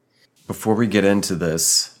before we get into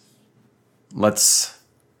this, let's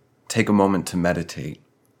take a moment to meditate.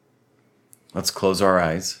 Let's close our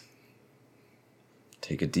eyes.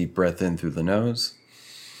 Take a deep breath in through the nose,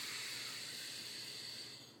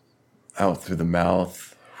 out through the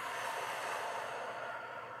mouth,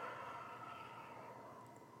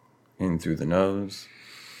 in through the nose,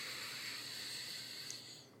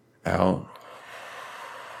 out,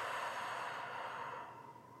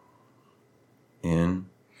 in,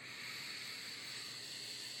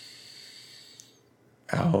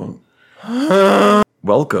 out.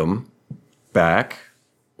 Welcome back,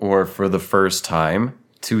 or for the first time,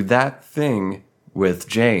 to That Thing with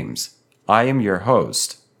James. I am your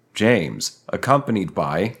host, James, accompanied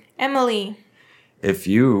by Emily. If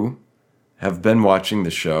you have been watching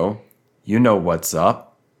the show, you know what's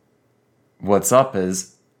up. What's up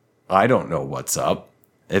is, I don't know what's up.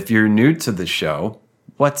 If you're new to the show,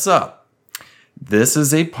 what's up? This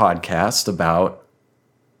is a podcast about,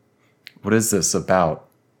 what is this about?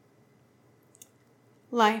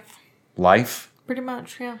 Life. Life? Pretty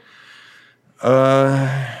much, yeah.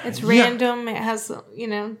 It's yeah. random. It has,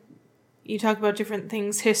 you talk about different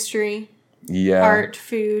things, history, Yeah. art,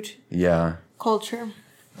 food, Yeah. culture.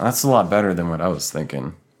 That's a lot better than what I was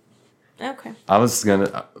thinking. Okay. I was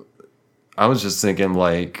just thinking,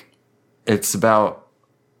 like, it's about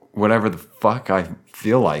whatever the fuck I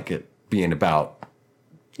feel like it being about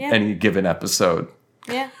Yeah. any given episode.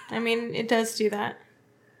 Yeah. I mean, it does do that.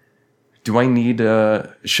 Do I need,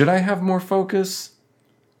 should I have more focus?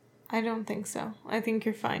 I don't think so. I think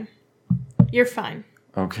you're fine. You're fine.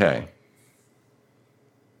 Okay.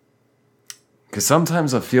 Because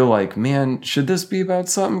sometimes I feel like, man, should this be about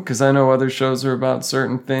something? Because I know other shows are about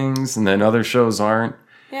certain things, and then other shows aren't.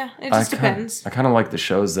 Yeah, it just depends. I kind of like the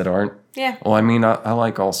shows that aren't. Yeah. Well, I mean, I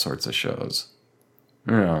like all sorts of shows.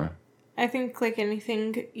 Yeah. I think, like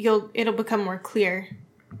anything, it'll become more clear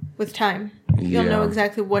with time. You'll know Yeah.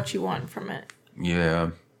 exactly what you want from it.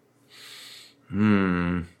 Yeah.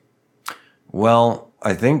 Well,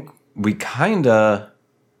 I think we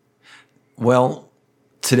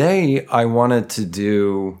today I wanted to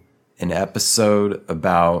do an episode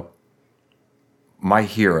about my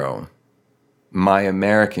hero, my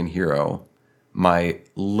American hero, my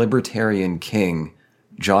libertarian king,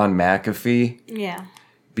 John McAfee, Yeah.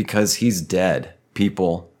 because he's dead,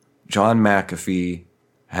 people. John McAfee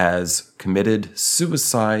has committed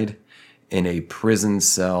suicide in a prison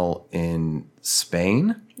cell in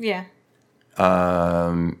Spain. Yeah.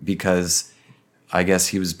 Because I guess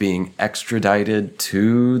he was being extradited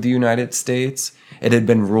to the United States. It had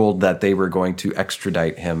been ruled that they were going to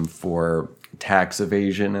extradite him for tax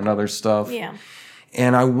evasion and other stuff. Yeah.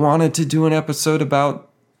 And I wanted to do an episode about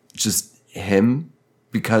just him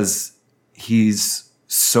because he's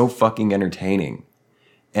so fucking entertaining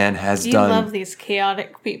and has You love these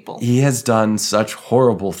chaotic people. he has done such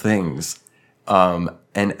horrible things. And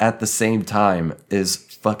at the same time is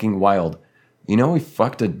fucking wild. You know, he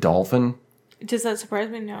fucked a dolphin? Does that surprise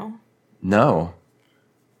me? No. No.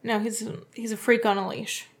 No, he's a freak on a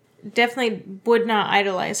leash. Definitely would not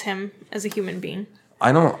idolize him as a human being.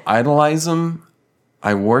 I don't idolize him.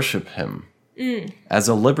 I worship him. As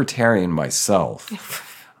a libertarian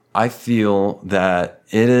myself, I feel that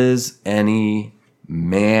it is any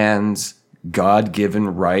man's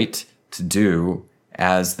God-given right to do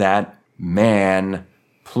as that man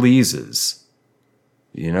pleases.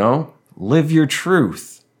 You know? Live your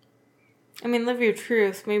truth. I mean, live your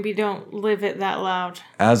truth. Maybe don't live it that loud.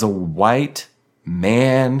 As a white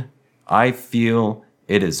man, I feel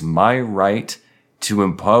it is my right to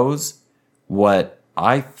impose what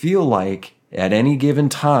I feel like at any given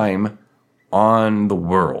time on the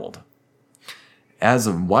world. As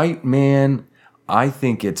a white man, I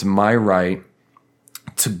think it's my right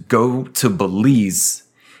to go to Belize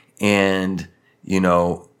and,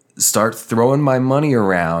 start throwing my money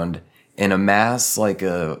around and amass like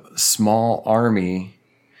a small army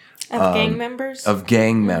Of gang members? of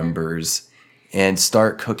gang members and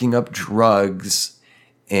start cooking up drugs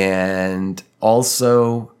and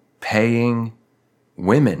also paying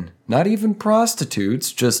women, not even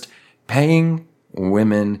prostitutes, just paying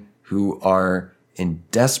women who are in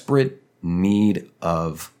desperate need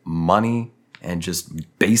of money and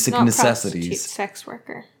just basic Not necessities. prostitute, sex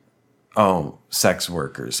worker. Oh, sex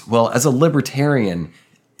workers. Well, as a libertarian,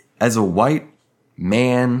 as a white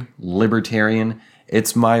man libertarian,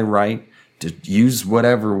 it's my right to use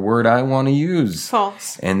whatever word I want to use.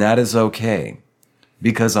 False. And that is okay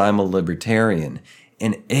because I'm a libertarian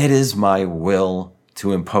and it is my will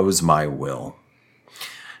to impose my will.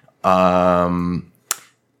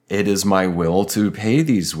 It is my will to pay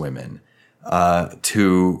these women,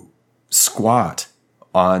 to squat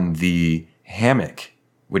on the hammock,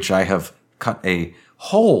 which I have cut a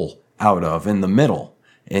hole out of in the middle,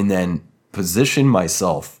 and then position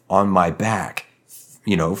myself on my back,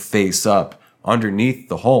 face up underneath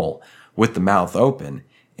the hole with the mouth open,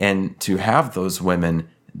 and to have those women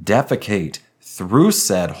defecate through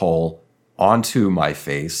said hole onto my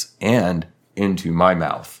face and into my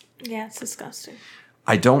mouth. Yeah, it's disgusting.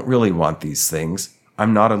 I don't really want these things.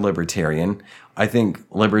 I'm not a libertarian. I think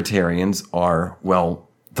libertarians are, well,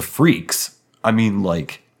 the freaks. I mean,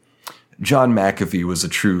 like, John McAfee was a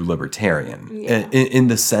true libertarian in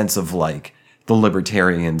the sense of, like, the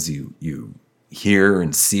libertarians you hear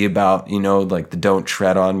and see about, like the don't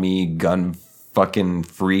tread on me, gun fucking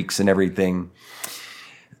freaks and everything.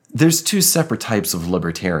 There's two separate types of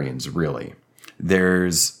libertarians, really.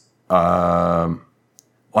 There's,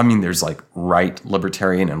 there's like right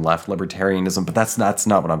libertarian and left libertarianism, but that's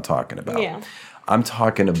not what I'm talking about. Yeah. I'm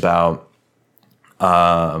talking about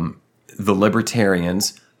the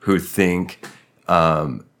libertarians who think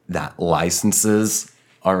that licenses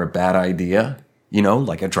are a bad idea,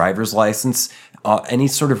 like a driver's license. Any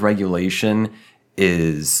sort of regulation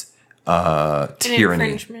is tyranny.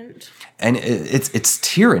 An infringement. And it's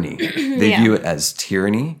tyranny. They view it as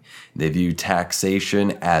tyranny. They view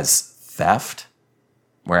taxation as theft.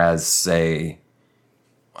 Whereas, say,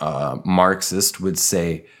 Marxist would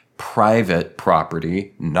say private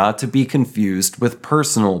property, not to be confused with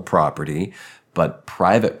personal property, but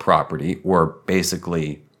private property, or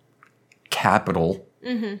basically capital,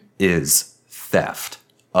 is theft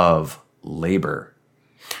of labor.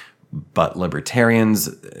 But libertarians,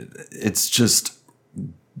 it's just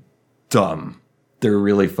dumb. They're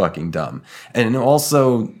really fucking dumb. And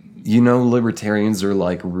also, libertarians are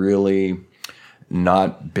like really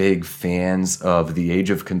not big fans of the age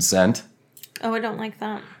of consent. Oh, I don't like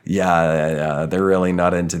that. Yeah, they're really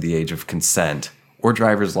not into the age of consent or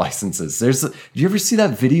driver's licenses. Did you ever see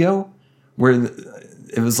that video where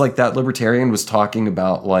it was like that libertarian was talking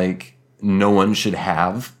about like no one should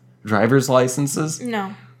have driver's licenses?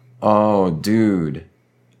 No. Oh, dude.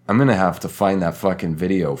 I'm going to have to find that fucking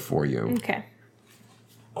video for you. Okay.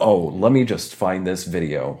 Oh, let me just find this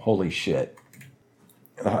video. Holy shit.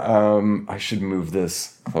 I should move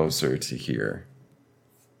this closer to here.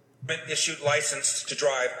 Issued license to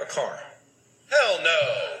drive a car. Hell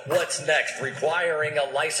no. What's next? Requiring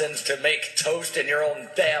a license to make toast in your own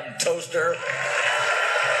damn toaster?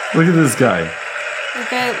 Look at this guy. That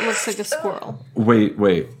guy looks like a squirrel.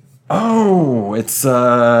 Wait. Oh, it's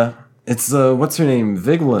what's her name?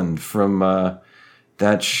 Vigeland from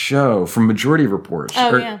that show from Majority Report.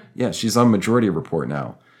 Oh, yeah. Yeah, she's on Majority Report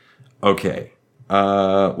now. Okay.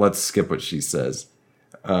 Let's skip what she says.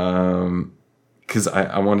 Because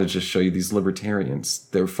I want to just show you these libertarians.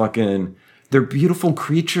 They're beautiful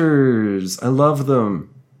creatures. I love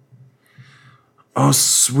them. Oh,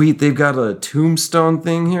 sweet. They've got a tombstone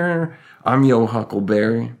thing here. I'm Yo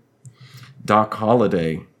Huckleberry. Doc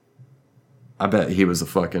Holliday. I bet he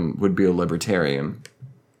would be a libertarian.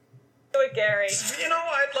 Do it, Gary.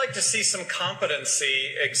 I'd like to see some competency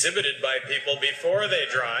exhibited by people before they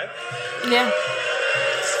drive. Yeah.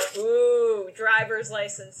 Ooh, driver's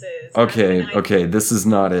licenses. Okay, this is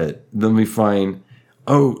not it. Let me find...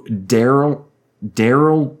 Oh, Daryl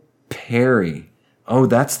Perry. Oh,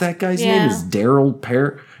 that's that guy's name is Daryl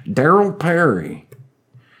Perry. Daryl Perry.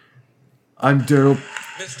 I'm Daryl...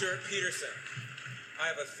 Mr. Peterson, I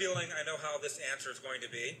have a feeling I know how this answer is going to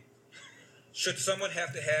be. Should someone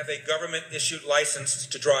have to have a government-issued license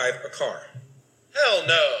to drive a car? Hell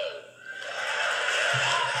no.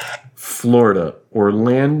 Florida.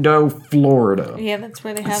 Orlando, Florida. Yeah, that's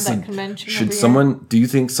where they have that convention. Do you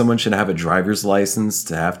think someone should have a driver's license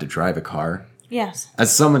to have to drive a car? Yes.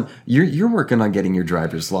 As someone, you're working on getting your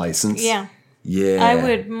driver's license. Yeah. Yeah. I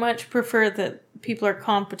would much prefer that people are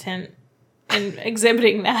competent in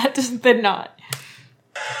exhibiting that than not.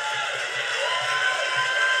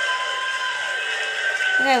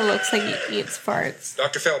 That guy looks like he eats farts.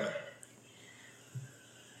 Dr. Feldman.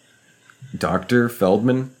 Dr.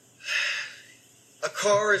 Feldman? A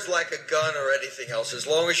car is like a gun or anything else. As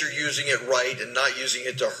long as you're using it right and not using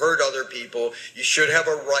it to hurt other people, you should have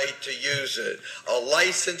a right to use it. A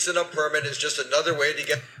license and a permit is just another way to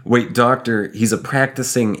get... Wait, doctor, he's a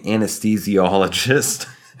practicing anesthesiologist.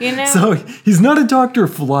 So he's not a doctor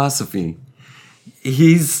of philosophy.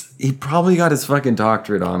 He probably got his fucking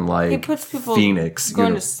doctorate on like he puts people Phoenix,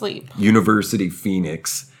 going to sleep. University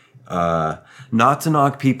Phoenix. Not to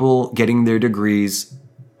knock people getting their degrees.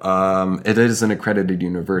 It is an accredited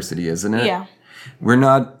university, isn't it? Yeah. We're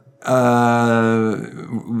not.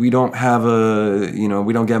 We don't have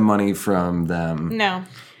we don't get money from them. No.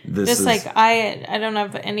 This Just is like I don't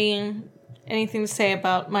have anything to say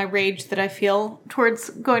about my rage that I feel towards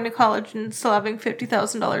going to college and still having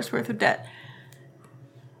 $50,000 worth of debt.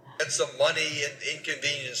 That's some money and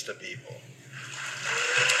inconvenience to people.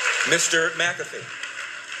 Mr. McAfee.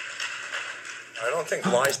 I don't think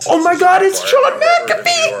license. Oh my God, it's John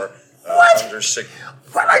McAfee! What?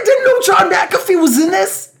 What? I didn't know John McAfee was in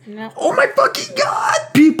this. No. Oh my fucking God,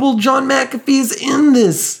 people! John McAfee is in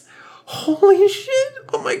this. Holy shit!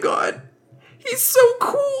 Oh my God, he's so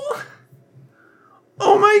cool.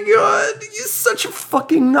 Oh my God, he's such a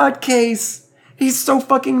fucking nutcase. He's so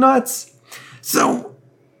fucking nuts. So,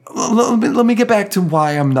 let me get back to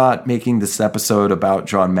why I'm not making this episode about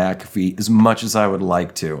John McAfee as much as I would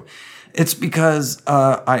like to. It's because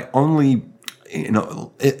I only,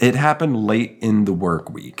 it happened late in the work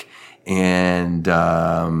week. And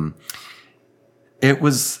it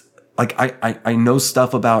was like, I know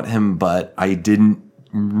stuff about him, but I didn't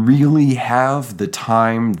really have the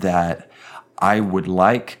time that I would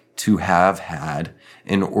like to have had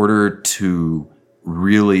in order to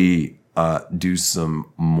really do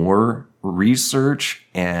some more research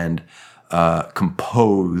and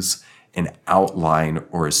compose an outline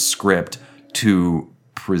or a script to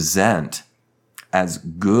present as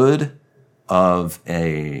good of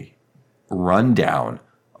a rundown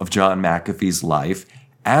of John McAfee's life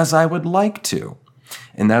as I would like to.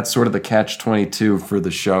 And that's sort of the catch-22 for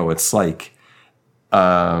the show. It's like,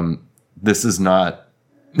 this is not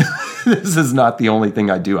this is not the only thing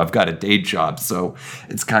I do. I've got a day job, so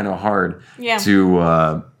it's kind of hard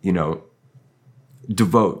to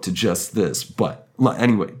devote to just this. But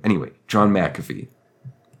anyway, John McAfee.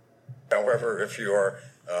 However, if you are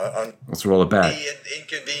let's roll it back.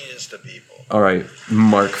 Inconvenience to people. All right,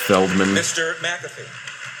 Mark Feldman. Mr. McAfee.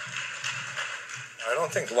 I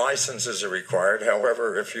don't think licenses are required.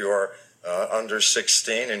 However, if you are under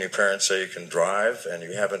 16 and your parents say you can drive and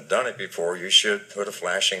you haven't done it before, you should put a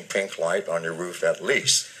flashing pink light on your roof at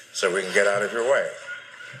least so we can get out of your way.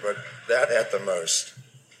 But that at the most.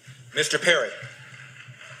 Mr. Perry.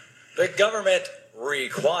 The government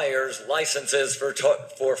requires licenses for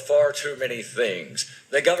far too many things.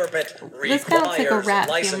 The government This guy looks like a requires rat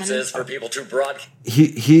licenses for people to broadcast.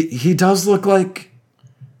 He does look like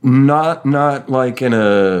not like in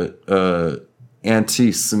a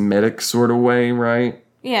anti-Semitic sort of way, right?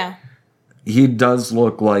 Yeah. He does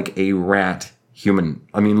look like a rat human.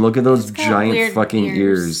 I mean, look at those He's got giant weird fucking ears.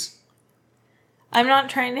 ears. I'm not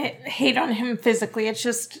trying to hate on him physically. It's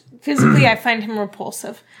just physically I find him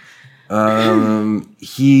repulsive.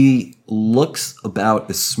 He looks about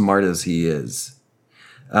as smart as he is.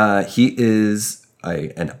 He is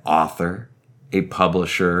an author, a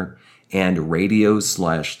publisher, and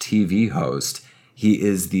radio/TV host. He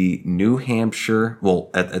is the New Hampshire,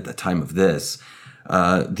 well, at the time of this,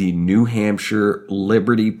 the New Hampshire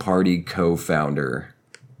Liberty Party co-founder.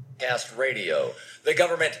 Radio. The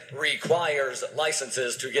government requires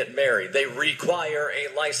licenses to get married. They require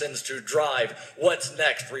a license to drive. What's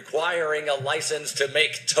next? Requiring a license to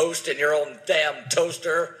make toast in your own damn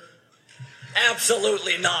toaster?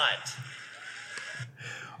 Absolutely not.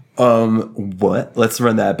 What? Let's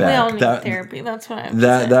run that back. We all need therapy. That's what I'm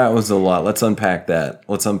saying. That was a lot. Let's unpack that.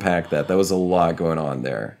 That was a lot going on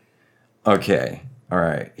there. Okay. All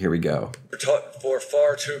right. Here we go. For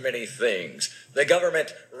far too many things. The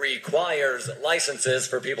government requires licenses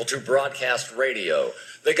for people to broadcast radio.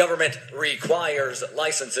 The government requires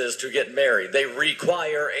licenses to get married. They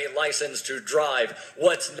require a license to drive.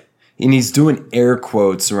 And he's doing air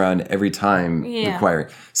quotes around every time requiring.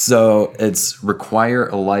 So it's require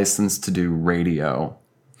a license to do radio.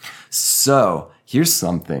 So here's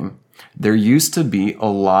something. There used to be a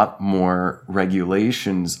lot more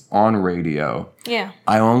regulations on radio. Yeah.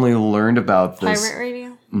 I only learned about this. Pirate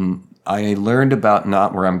radio? I learned about,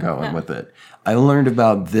 not where I'm going with it. I learned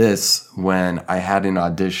about this when I had an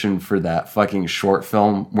audition for that fucking short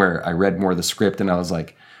film where I read more of the script and I was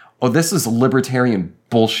like, oh, this is libertarian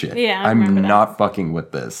bullshit. Yeah, I'm not fucking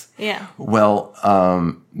with this. Yeah. Well,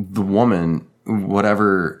 the woman,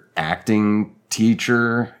 whatever acting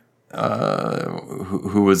teacher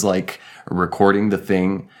who was like recording the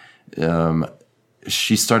thing,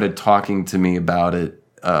 she started talking to me about it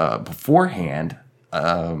beforehand,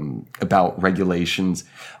 about regulations.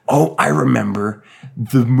 Oh, I remember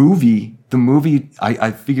the movie.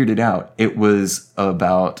 I figured it out. It was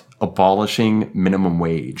about abolishing minimum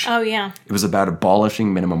wage. Oh, yeah. It was about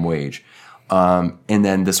abolishing minimum wage. And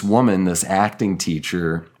then this woman, this acting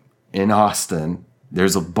teacher in Austin,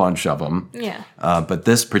 there's a bunch of them. Yeah. But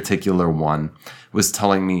this particular one was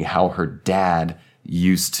telling me how her dad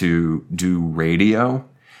used to do radio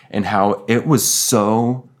and how it was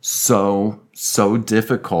so so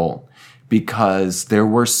difficult because there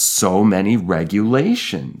were so many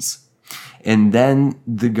regulations. And then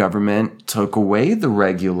the government took away the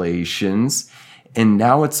regulations, and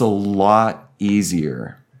now it's a lot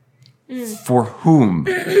easier. For whom?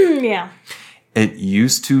 Yeah. It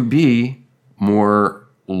used to be more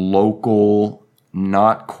local,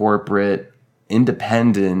 not corporate,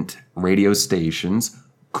 independent radio stations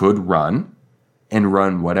could run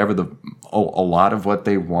whatever a lot of what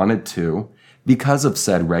they wanted to because of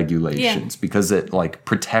said regulations, because it like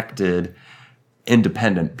protected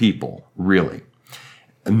independent people, really.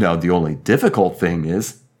 Now, the only difficult thing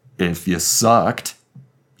is if you sucked,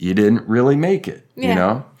 you didn't really make it, you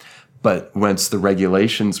know? But once the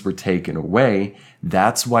regulations were taken away,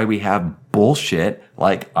 that's why we have bullshit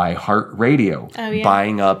like iHeartRadio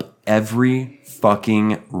buying up every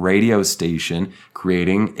fucking radio station,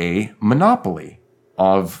 creating a monopoly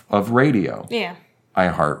of radio. Yeah.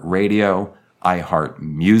 iHeartRadio,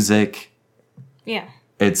 iHeartMusic. Yeah.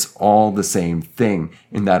 It's all the same thing.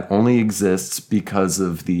 And that only exists because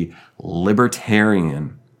of the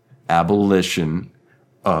libertarian abolition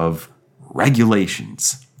of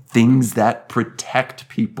regulations. Things that protect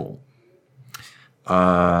people.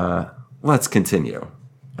 Let's continue.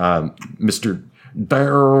 Mr.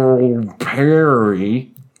 Daryl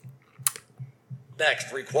Perry.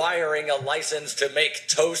 Next, requiring a license to make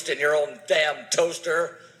toast in your own damn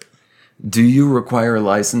toaster. Do you require a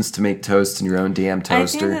license to make toast in your own damn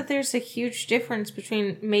toaster? I think that there's a huge difference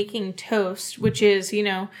between making toast, which is,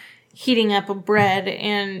 heating up a bread,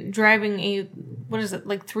 and driving a, what is it,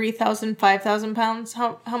 like 3,000, 5,000 pounds?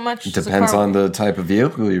 How much? Depends on the type of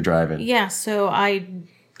vehicle you're driving. Yeah, so I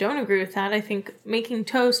don't agree with that. I think making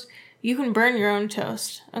toast, you can burn your own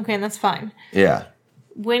toast. Okay, and that's fine. Yeah.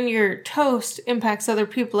 When your toast impacts other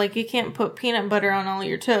people, like you can't put peanut butter on all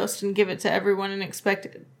your toast and give it to everyone and expect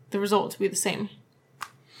the result to be the same.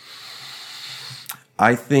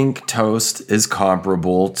 I think toast is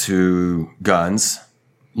comparable to guns.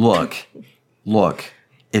 Look,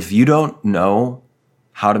 if you don't know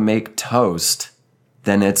how to make toast,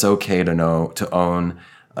 then it's okay to own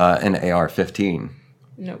an AR-15.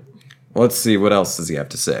 Nope. Let's see, what else does he have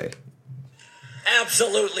to say?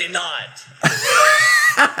 Absolutely not.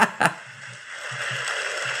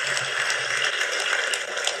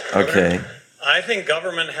 Okay. I think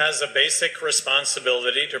government has a basic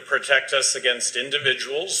responsibility to protect us against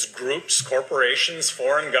individuals, groups, corporations,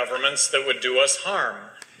 foreign governments that would do us harm.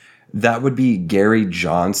 That would be Gary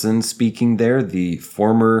Johnson speaking there, the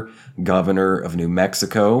former governor of New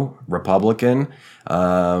Mexico, Republican,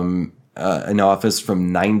 in office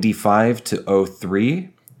from 95 to 03.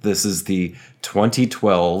 This is the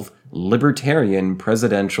 2012 Libertarian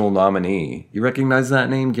presidential nominee. You recognize that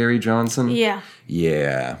name, Gary Johnson? Yeah.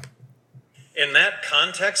 Yeah. In that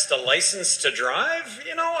context, a license to drive?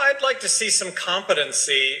 I'd like to see some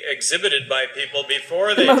competency exhibited by people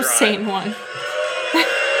before they The drive. most sane one.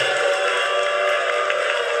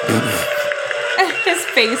 His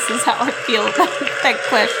face is how I feel about that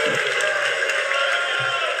question.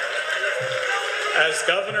 As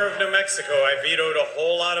governor of New Mexico, I vetoed a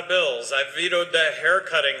whole lot of bills. I vetoed the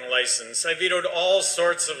haircutting license. I vetoed all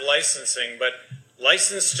sorts of licensing, but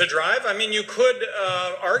license to drive? You could,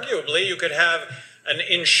 arguably, you could have an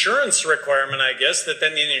insurance requirement, I guess, that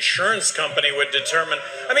then the insurance company would determine.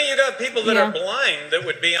 You got people that are blind that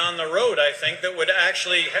would be on the road, I think, that would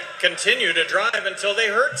actually continue to drive until they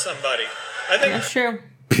hurt somebody. I think That's true.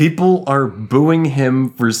 People are booing him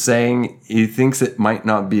for saying he thinks it might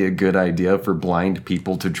not be a good idea for blind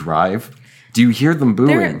people to drive. Do you hear them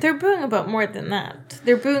booing? They're booing about more than that.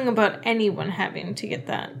 They're booing about anyone having to get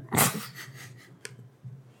that.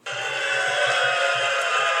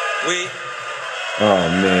 Oh,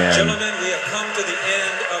 man. Gentlemen, we have come to the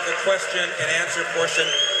end of the question and answer portion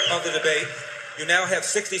of the debate. You now have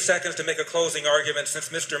 60 seconds to make a closing argument. Since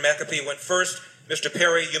Mr. McAfee went first, Mr.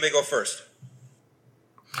 Perry, you may go first.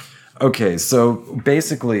 Okay, so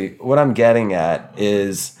basically what I'm getting at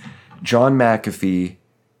is John McAfee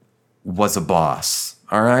was a boss,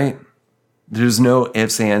 all right? There's no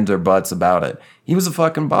ifs, ands, or buts about it. He was a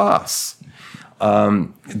fucking boss.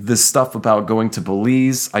 The stuff about going to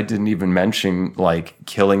Belize, I didn't even mention, like,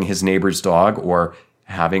 killing his neighbor's dog or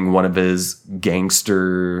having one of his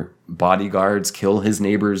gangster bodyguards kill his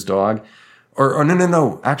neighbor's dog. Or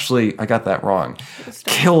no. Actually, I got that wrong.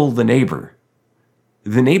 Kill the neighbor.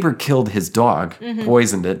 The neighbor killed his dog,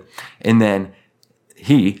 poisoned it, and then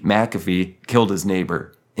he, McAfee, killed his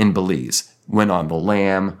neighbor in Belize. Went on the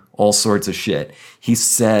lam, all sorts of shit. He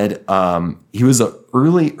said he was an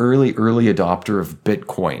early adopter of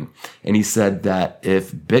Bitcoin. And he said that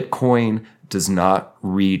if Bitcoin does not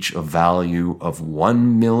reach a value of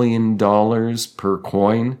 $1 million per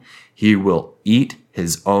coin, he will eat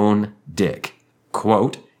his own dick.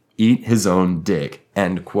 Quote, eat his own dick,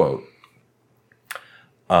 end quote.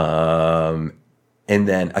 And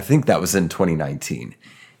then I think that was in 2019.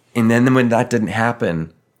 And then when that didn't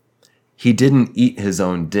happen, he didn't eat his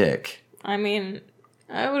own dick. I mean,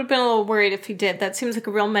 I would have been a little worried if he did. That seems like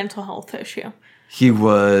a real mental health issue. He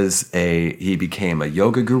became a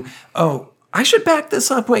yoga guru. Oh, I should back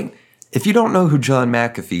this up. Wait, if you don't know who John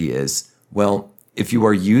McAfee is, well, if you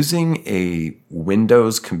are using a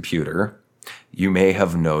Windows computer, you may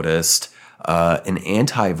have noticed an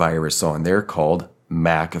antivirus on there called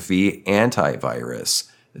McAfee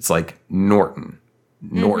Antivirus. It's like Norton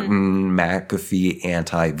McAfee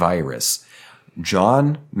Antivirus.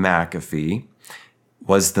 John McAfee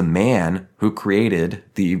was the man who created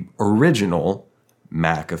the original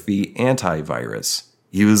McAfee Antivirus.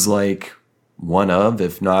 He was like one of,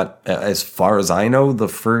 if not, as far as I know, the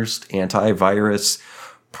first antivirus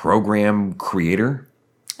program creator.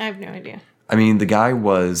 I have no idea. I mean, the guy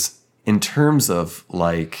was, in terms of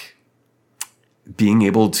like being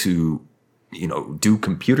able to, do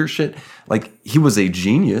computer shit, like he was a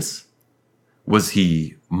genius. Was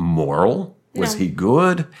he moral? Was he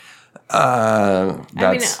good?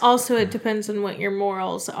 Also it depends on what your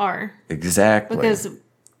morals are. Exactly. Because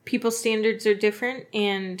people's standards are different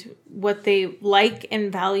and what they like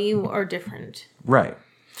and value are different. Right.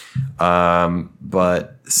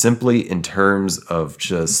 But simply in terms of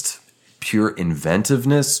just pure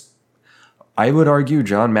inventiveness, I would argue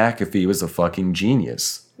John McAfee was a fucking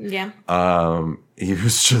genius. Yeah. He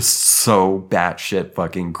was just so batshit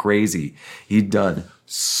fucking crazy. He'd done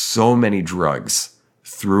so many drugs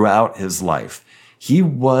throughout his life. He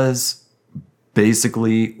was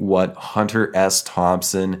basically what Hunter S.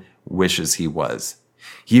 Thompson wishes he was.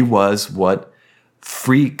 He was what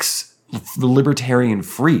the libertarian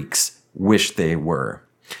freaks wish they were.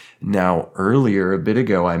 Now, earlier, a bit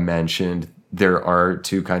ago, I mentioned there are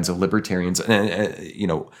two kinds of libertarians,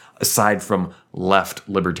 aside from left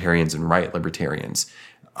libertarians and right libertarians.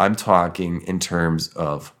 I'm talking in terms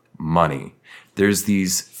of money. There's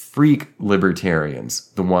these freak libertarians,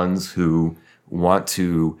 the ones who want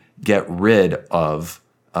to get rid of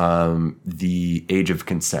the age of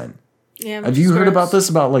consent. Yeah, have you heard about this?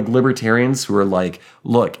 About like libertarians who are like,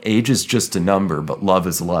 look, age is just a number, but love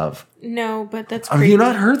is love. No, but that's Have you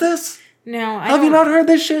not heard this? No, Have you not heard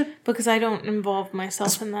this shit? Because I don't involve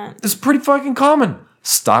myself in that. It's pretty fucking common.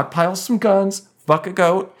 Stockpile some guns, fuck a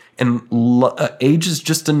goat, and age is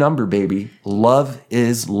just a number, baby. Love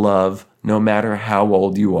is love, no matter how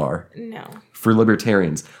old you are. No. For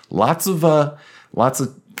libertarians, lots of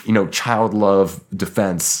child love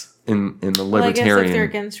defense in the libertarian. Well, I guess if they're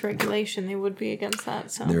against regulation, they would be against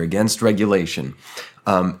that. So they're against regulation.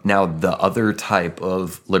 Now, the other type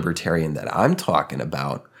of libertarian that I'm talking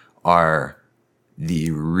about are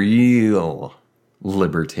the real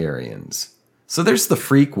libertarians. So there's the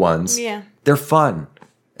freak ones. Yeah. They're fun.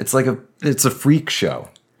 It's a freak show.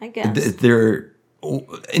 I guess. They're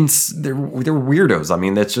weirdos. I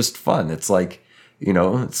mean, that's just fun. It's like,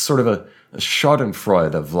 it's sort of a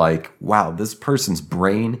schadenfreude of like, wow, this person's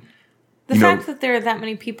brain. The fact that there are that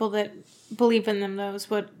many people that believe in them, though,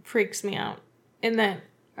 is what freaks me out. And that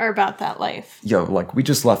are about that life. Yo, like we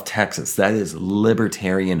just left Texas. That is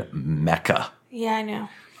libertarian mecca. Yeah, I know.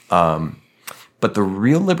 But the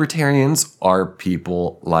real libertarians are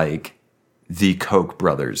people like the Koch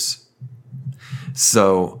brothers.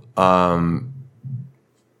 So,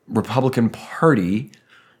 Republican Party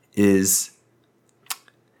is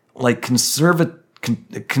like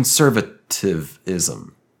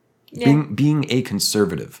conservatism. Yeah. Being a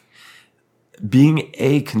conservative.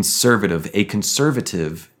 A conservative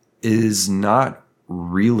is not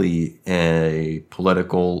really a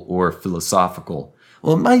political or philosophical.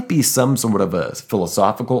 Well, it might be some sort of a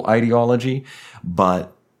philosophical ideology,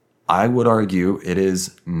 but I would argue it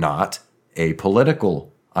is not a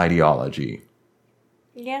political ideology.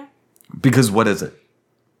 Yeah. Because what is it?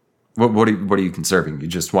 What are you conserving? You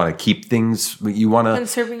just want to keep things. You want to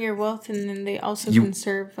conserving your wealth, and then they also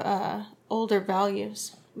conserve older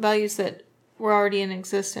values that were already in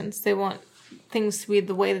existence. They want things to be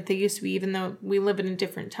the way that they used to be, even though we live in a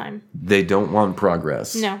different time. They don't want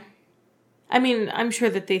progress. No. I mean, I'm sure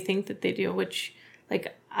that they think that they do, which,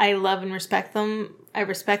 like, I love and respect them. I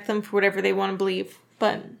respect them for whatever they want to believe.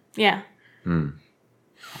 But, yeah.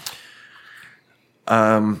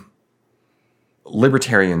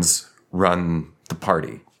 Libertarians run the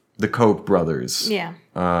party. The Koch brothers. Yeah.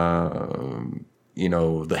 The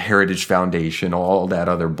Heritage Foundation, all that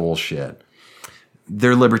other bullshit.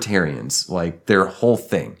 they're libertarians, like their whole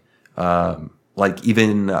thing. Like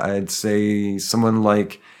even I'd say someone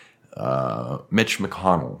like Mitch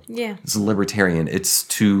McConnell is a libertarian. It's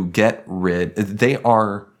to get rid. They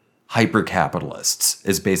are hyper-capitalists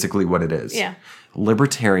is basically what it is. Yeah.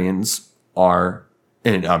 Libertarians are,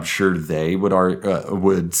 and I'm sure they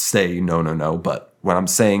would say no. But what I'm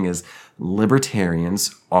saying is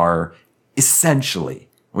libertarians are essentially,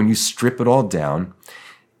 when you strip it all down,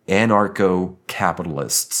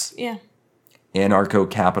 anarcho-capitalists. Yeah.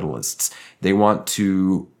 Anarcho-capitalists. They want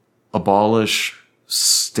to abolish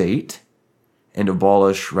state and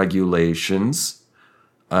abolish regulations.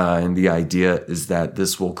 And the idea is that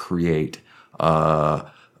this will create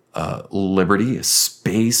liberty, a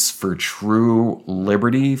space for true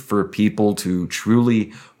liberty, for people to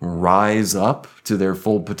truly rise up to their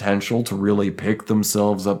full potential, to really pick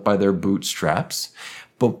themselves up by their bootstraps.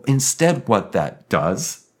 But instead, what that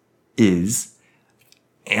does is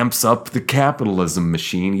amps up the capitalism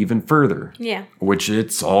machine even further. Yeah. Which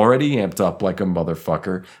it's already amped up like a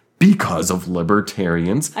motherfucker because of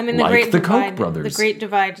libertarians I mean, like the Koch brothers. The Great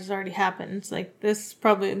Divide has already happened. It's like, this is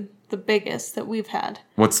probably the biggest that we've had.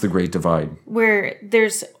 What's the Great Divide? Where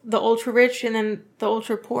there's the ultra rich and then the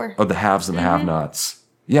ultra poor. Oh, the haves and the have-nots.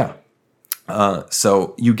 Yeah.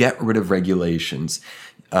 So you get rid of regulations.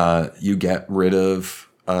 You get rid of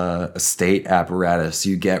a state apparatus.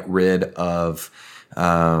 You get rid of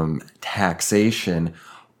taxation,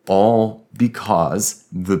 all because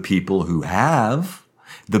the people who have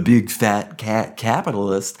the big fat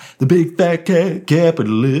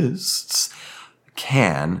capitalists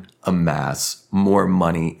can amass more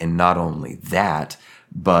money, and not only that,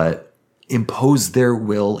 but impose their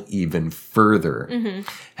will even further.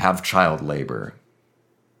 Have child labor.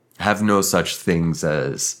 Have no such things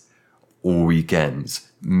as weekends,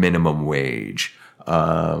 minimum wage,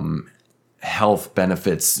 health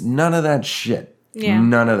benefits, none of that shit. Yeah.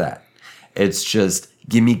 None of that. It's just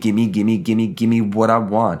gimme what I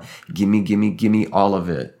want. Gimme all of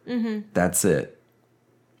it. That's it.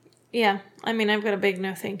 Yeah. I mean, I've got a big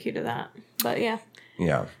no thank you to that. But yeah.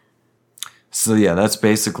 Yeah. So yeah, that's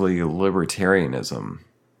basically libertarianism.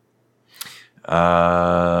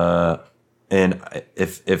 And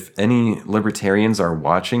if any libertarians are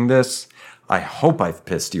watching this, I hope I've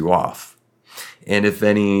pissed you off. And if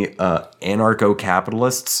any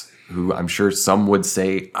anarcho-capitalists, who I'm sure some would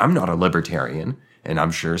say, I'm not a libertarian, and I'm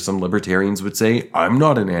sure some libertarians would say, I'm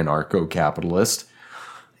not an anarcho-capitalist.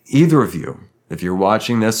 Either of you, if you're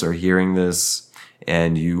watching this or hearing this,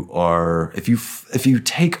 and you are, if you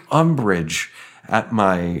take umbrage at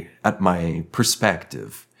my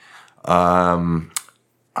perspective,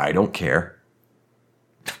 I don't care.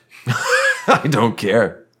 I don't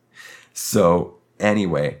care. So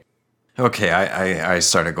anyway, okay, I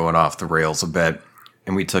started going off the rails a bit,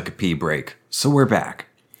 and we took a pee break. So we're back.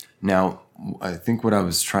 Now, I think what I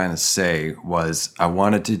was trying to say was I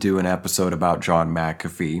wanted to do an episode about John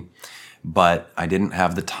McAfee, but I didn't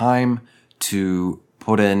have the time to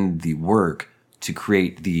put in the work to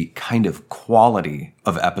create the kind of quality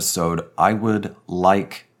of episode I would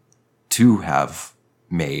like to have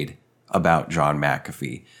made about John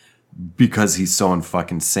McAfee, because he's so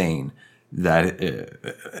unfucking sane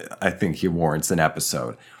that I think he warrants an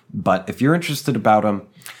episode. But if you're interested about him,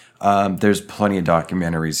 there's plenty of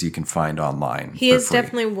documentaries you can find online. He is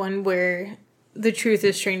definitely one where the truth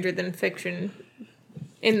is stranger than fiction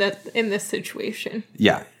in this situation.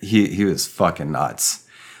 Yeah, he was fucking nuts.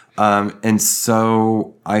 And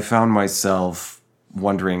so I found myself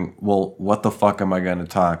wondering, well, what the fuck am I going to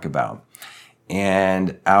talk about?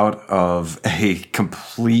 And out of a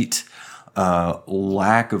complete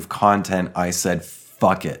lack of content, I said,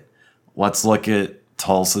 fuck it. Let's look at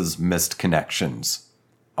Tulsa's missed connections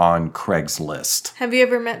on Craigslist. Have you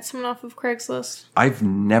ever met someone off of Craigslist? I've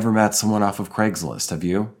never met someone off of Craigslist. Have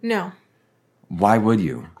you? No. Why would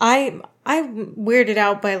you? I'm weirded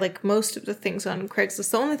out by like most of the things on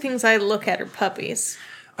Craigslist. The only things I look at are puppies.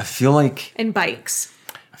 I feel like... And bikes.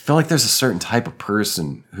 I feel like there's a certain type of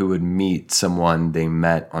person who would meet someone they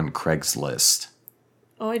met on Craigslist.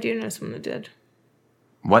 Oh, I do know someone that did.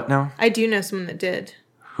 What now? I do know someone that did.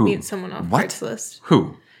 Who? Meet someone off Craigslist.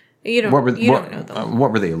 Who? You don't know them.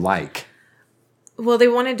 What were they like? Well, they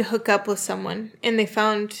wanted to hook up with someone, and they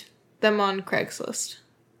found them on Craigslist.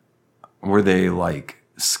 Were they like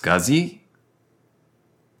scuzzy?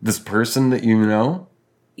 This person that you know?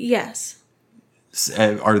 Yes.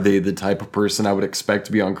 Are they the type of person I would expect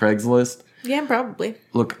to be on Craigslist? Yeah, probably.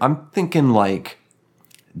 Look, I'm thinking a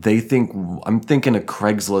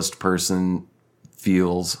Craigslist person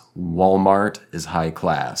feels Walmart is high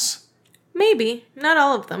class. Maybe. Not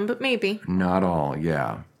all of them, but maybe. Not all,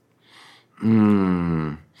 yeah.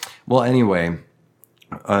 Well, anyway,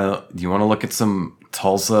 do you want to look at some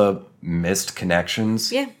Tulsa missed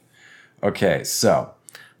connections? Yeah. Okay, so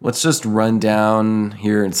let's just run down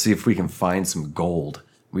here and see if we can find some gold.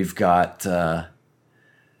 We've got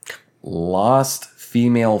lost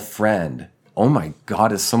female friend. Oh my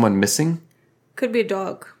God, is someone missing? Could be a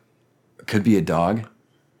dog. Could be a dog.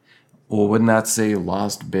 Well, wouldn't that say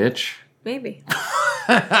lost bitch? Maybe.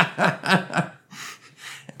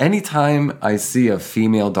 Anytime I see a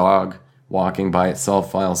female dog walking by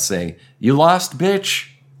itself, I'll say, "You lost, bitch?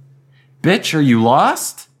 Bitch, are you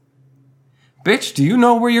lost? Bitch, do you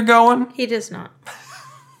know where you're going?" He does not.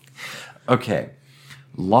 Okay.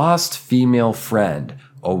 Lost female friend,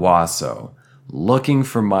 Owasso. Looking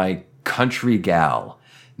for my country gal.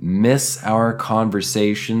 Miss our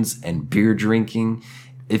conversations and beer drinking.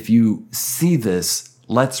 If you see this,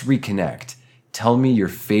 let's reconnect. Tell me your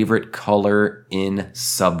favorite color in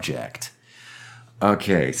subject.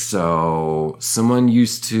 Okay, so someone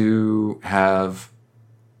used to have...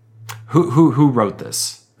 Who wrote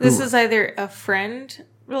this? This is either a friend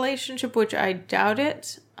relationship, which I doubt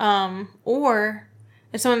it, or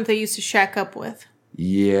it's someone that they used to shack up with.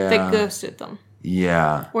 Yeah. That ghosted them.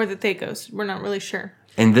 Yeah. Or that they ghosted. We're not really sure.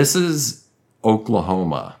 And this is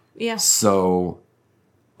Oklahoma. Yeah. So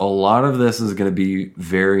a lot of this is going to be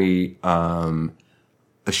very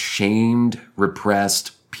ashamed,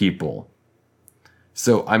 repressed people.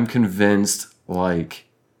 So I'm convinced, like,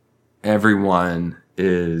 everyone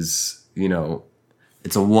is, you know,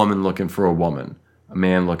 it's a woman looking for a woman, a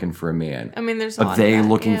man looking for a man. I mean, there's a lot they of that,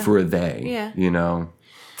 looking yeah. for a they, Yeah. you know.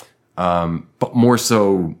 But more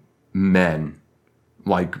so men,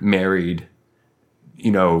 like married, you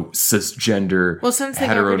know, cisgender, Well, since they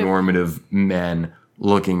got rid of- heteronormative men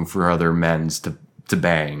looking for other men's to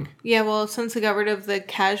bang. Yeah, well, since they got rid of the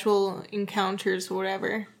casual encounters or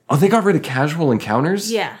whatever. Oh, they got rid of casual encounters?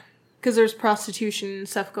 Yeah. Because there's prostitution and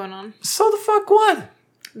stuff going on. So the fuck what?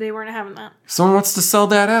 They weren't having that. Someone wants to sell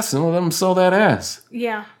that ass, and let them sell that ass.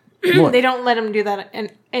 Yeah. What? They don't let them do that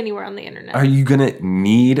anywhere on the internet. Are you gonna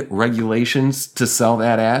need regulations to sell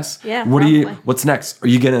that ass? Yeah, Probably. probably. What's next? Are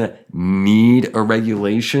you gonna need a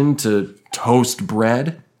regulation to toast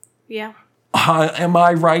bread? Yeah. Am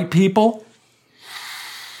I right, people?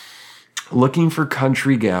 Looking for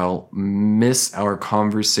country gal, miss our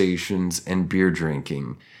conversations and beer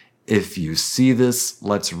drinking. If you see this,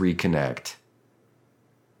 let's reconnect.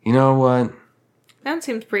 You know what? That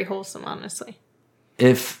seems pretty wholesome, honestly.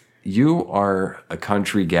 If you are a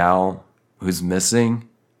country gal who's missing,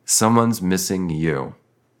 someone's missing you.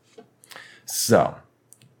 So,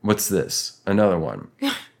 what's this? Another one.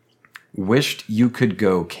 Wished you could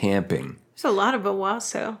go camping. There's a lot of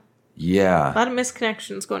Owasso. Yeah. A lot of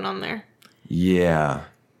misconnections going on there. Yeah.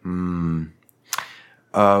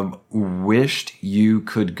 Wished you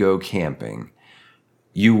could go camping.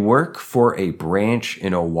 You work for a branch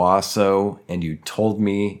in Owasso, and you told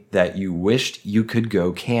me that you wished you could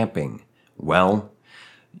go camping. Well,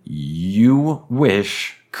 you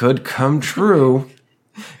wish could come true.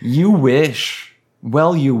 You wish.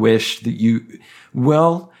 Well, you wish that you...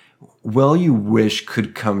 Well, you wish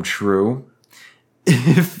could come true.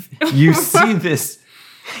 If you see this,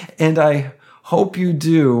 and I hope you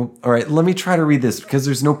do. All right, let me try to read this because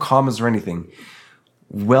there's no commas or anything.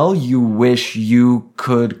 Well, you wish you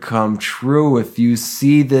could come true if you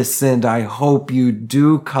see this, and I hope you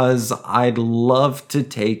do, 'cause I'd love to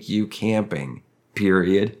take you camping.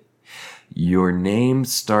 Period. Your name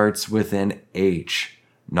starts with an H.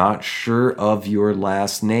 Not sure of your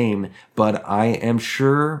last name, but I am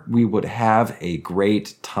sure we would have a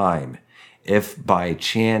great time. If by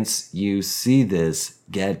chance you see this,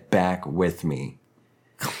 get back with me.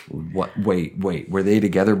 What? Wait. Were they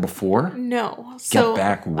together before? No. So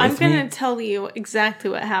back with I'm going me? to tell you exactly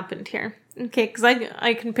what happened here. Okay, because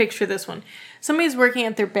I can picture this one. Somebody's working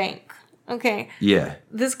at their bank. Okay. Yeah.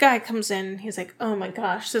 This guy comes in. He's like, oh my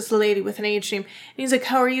gosh, this lady with an H name. And he's like,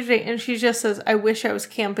 how are you today? And she just says, I wish I was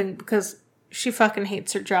camping, because she fucking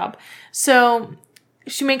hates her job. So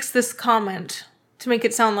she makes this comment to make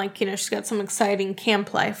it sound like, you know, she's got some exciting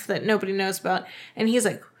camp life that nobody knows about. And he's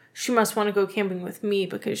like, she must want to go camping with me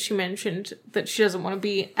because she mentioned that she doesn't want to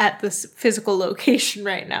be at this physical location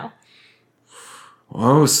right now.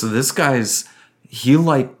 Oh, so this guy's... He,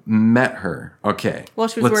 like, met her. Okay. While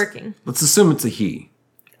she was working. Let's assume it's a he.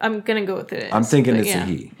 I'm going to go with it. I'm thinking but it's yeah.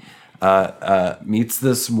 a he. Meets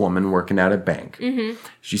this woman working at a bank. Mm-hmm.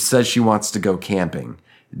 She says she wants to go camping.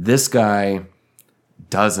 This guy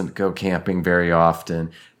doesn't go camping very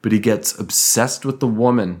often, but he gets obsessed with the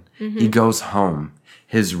woman. Mm-hmm. He goes home.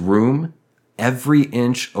 His room every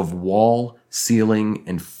inch of wall, ceiling,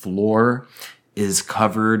 and floor is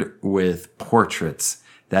covered with portraits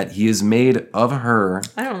that he has made of her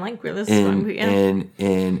I don't like where this is going, but yeah.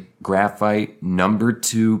 in graphite number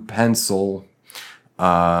 2 pencil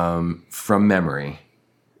from memory.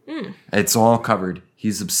 It's all covered.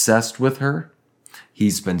 He's obsessed with her.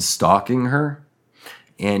 He's been stalking her.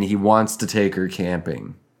 And he wants to take her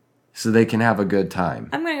camping so they can have a good time.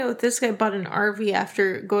 I'm going to go with this guy bought an RV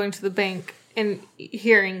after going to the bank and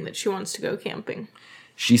hearing that she wants to go camping.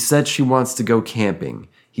 She said she wants to go camping.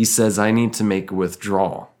 He says, I need to make a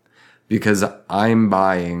withdrawal because I'm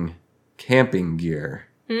buying camping gear.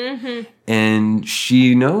 Mm-hmm. And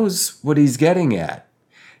she knows what he's getting at,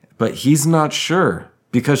 but he's not sure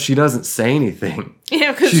because she doesn't say anything.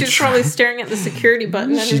 Yeah, because she's probably staring at the security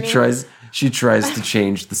button. She tries to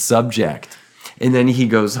change the subject. And then he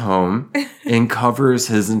goes home and covers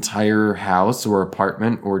his entire house or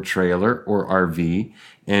apartment or trailer or RV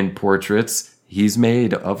in portraits he's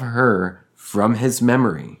made of her from his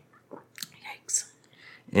memory. Yikes.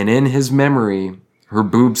 And in his memory, her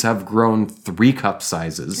boobs have grown 3 cup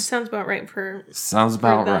sizes. It sounds about right for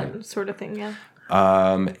that right. Sort of thing, yeah.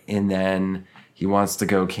 And then he wants to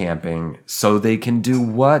go camping so they can do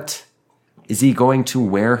what? Is he going to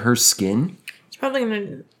wear her skin? He's probably going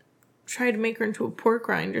to try to make her into a pork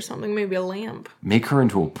rind or something, maybe a lamb. Make her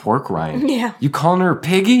into a pork rind? Yeah. You calling her a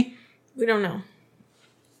piggy? We don't know.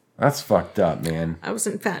 That's fucked up, man. I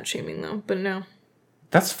wasn't fat shaming though, but no.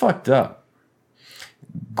 That's fucked up.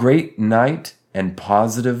 Great night and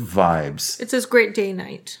positive vibes. It says great day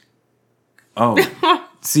night. Oh.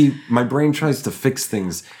 See, my brain tries to fix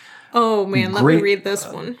things. Oh man, let me read this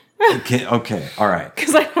one. Okay, all right.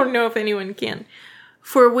 Because I don't know if anyone can.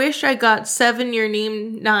 For wish I got 7, your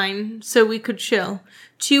name 9, so we could chill.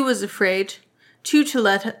 2 was afraid. 2 to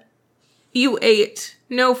let you 8.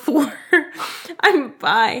 No 4. I'm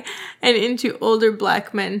bi. And into older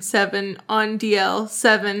black men 7 on DL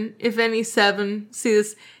 7. If any 7 see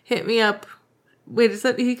this, hit me up. Wait, is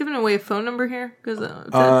that he giving away a phone number here? Because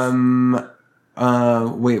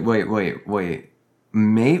wait.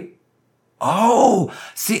 Maybe. Oh,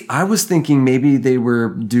 see, I was thinking maybe they were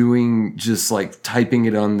doing just like typing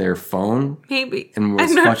it on their phone. Maybe. And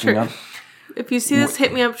was fucking up. If you see this,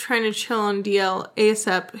 hit me up trying to chill on DL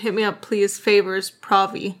ASAP. Hit me up, please. Favors,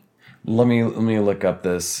 Pravi. Let me look up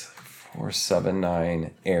this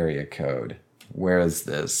 479 area code. Where is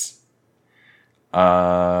this?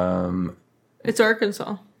 It's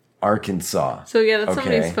Arkansas. Arkansas. So yeah, that's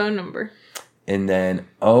somebody's phone number. And then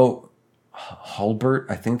Hulbert,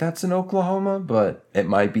 I think that's in Oklahoma, but it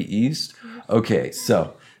might be east. Okay,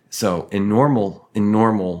 so in normal,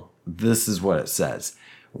 this is what it says.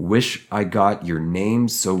 Wish I got your name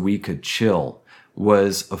so we could chill.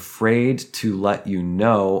 Was afraid to let you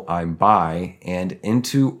know I'm bi and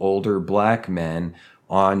into older black men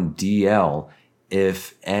on DL.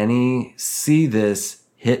 If any see this,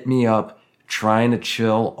 hit me up. Trying to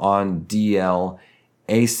chill on DL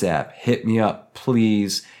ASAP. Hit me up,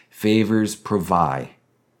 please. Favors provide.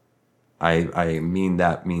 I mean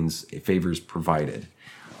that means favors provided.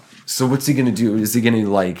 So what's he gonna do? Is he gonna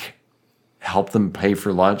like help them pay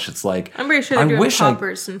for lunch? It's like I'm pretty sure they're doing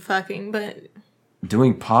poppers and fucking, but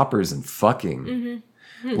doing poppers and fucking,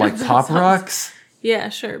 like Pop Rocks. Yeah,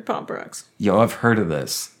 sure, Pop Rocks. Yo, I've heard of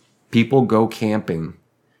this. People go camping.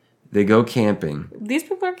 They go camping. These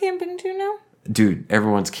people are camping too now? Dude,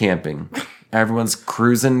 everyone's camping. Everyone's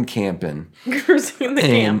cruising camping. Cruising in the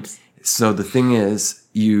camps. So the thing is,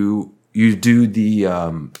 you do the,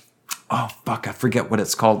 I forget what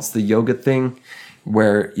it's called. It's the yoga thing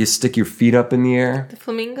where you stick your feet up in the air. The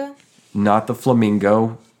flamingo? Not the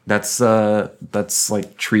flamingo. That's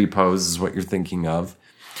like tree pose is what you're thinking of.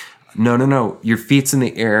 No. Your feet's in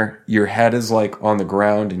the air. Your head is like on the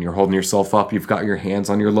ground and you're holding yourself up. You've got your hands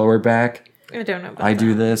on your lower back. I don't know about I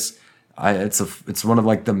do this. It's one of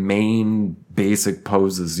like the main basic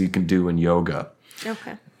poses you can do in yoga.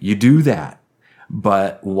 Okay. You do that.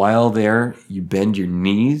 But while there, you bend your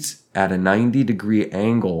knees at a 90-degree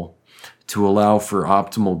angle to allow for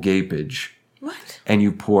optimal gapage. What? And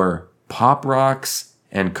you pour Pop Rocks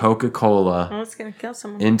and Coca-Cola that's gonna kill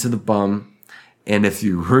someone. into the bum. And if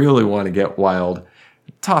you really want to get wild,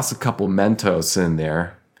 toss a couple Mentos in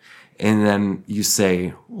there. And then you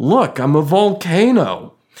say, look, I'm a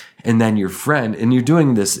volcano. And then your friend, and you're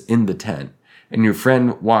doing this in the tent, and your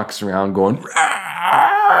friend walks around going,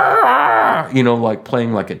 like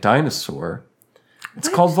playing like a dinosaur. It's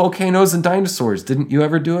called Volcanoes and Dinosaurs. Didn't you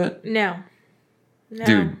ever do it? No.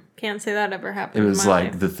 Dude. Can't say that ever happened. It was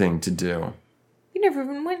like the thing to do. You never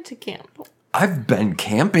even went to camp. I've been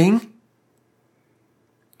camping.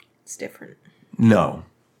 It's different. No.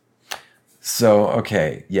 So,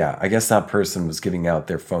 okay, yeah, I guess that person was giving out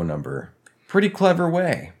their phone number. Pretty clever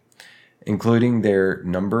way. Including their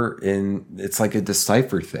number it's like a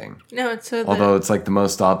decipher thing. No, it's so Although it's like the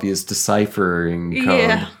most obvious deciphering code.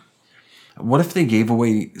 Yeah. What if they gave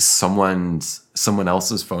away someone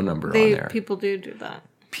else's phone number on there? People do that.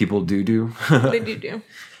 People do? They do.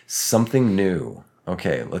 Something new.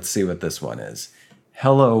 Okay, let's see what this one is.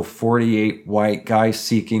 Hello, 48 white guy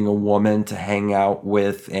seeking a woman to hang out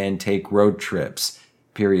with and take road trips.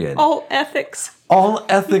 Period. All ethics. All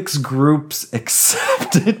ethics groups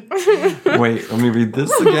accepted. Wait, let me read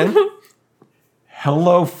this again.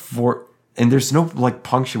 Hello and there's no like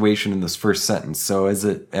punctuation in this first sentence, so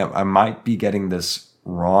I might be getting this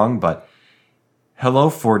wrong, but hello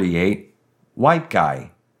 48 white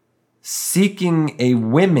guy seeking a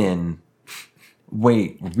woman.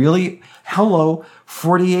 Wait, really? Hello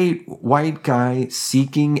 48 white guy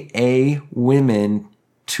seeking a woman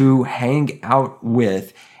to hang out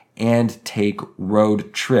with and take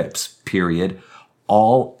road trips, period.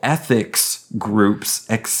 All ethics groups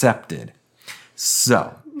accepted.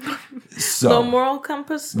 So Low moral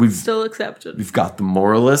compass still accepted. We've got the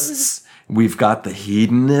moralists, we've got the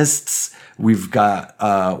hedonists, we've got,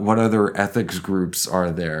 what other ethics groups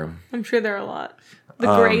are there? I'm sure there are a lot.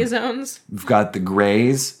 The gray zones. We've got the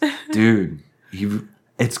grays. Dude,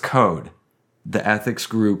 it's code. The ethics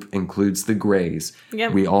group includes the grays.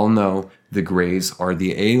 Yep. We all know the grays are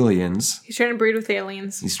the aliens. He's trying to breed with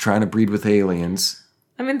aliens. He's trying to breed with aliens.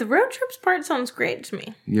 I mean, the road trips part sounds great to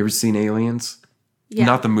me. You ever seen Aliens? Yeah.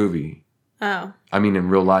 Not the movie. Oh. I mean, in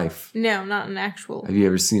real life. No, not an actual. Have you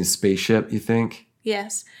ever seen a spaceship, you think?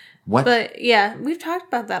 Yes. What? But yeah, we've talked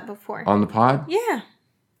about that before. On the pod? Yeah.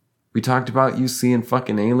 We talked about you seeing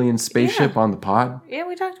fucking alien spaceship on the pod? Yeah,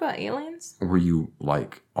 we talked about aliens. Were you,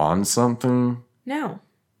 like, on something? No.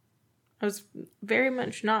 I was very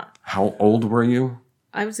much not. How old were you?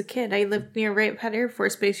 I was a kid. I lived near Wright Pat Air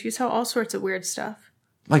Force Base. You saw all sorts of weird stuff.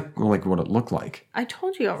 Like what it looked like. I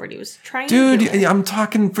told you already. It was triangular. Dude, I'm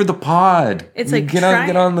talking for the pod. It's like get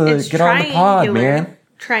on the pod, man.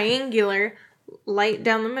 Triangular, light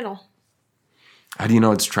down the middle. How do you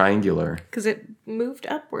know it's triangular? Because it moved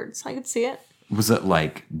upwards. I could see it. Was it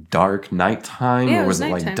like dark nighttime, Yeah, or was it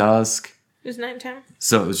nighttime. like dusk? It was nighttime.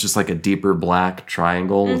 So it was just like a deeper black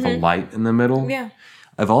triangle with a light in the middle? Yeah.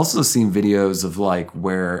 I've also seen videos of like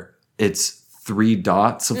where it's 3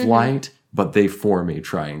 dots of light, but they form a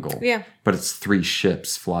triangle. Yeah. But it's 3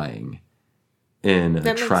 ships flying in a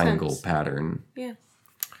That makes triangle sense. pattern. Yeah.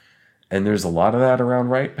 And there's a lot of that around,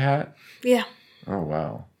 right, Pat? Yeah. Oh,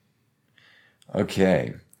 wow.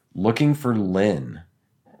 Okay. Looking for Lynn.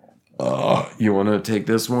 You want to take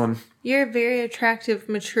this one? You're a very attractive,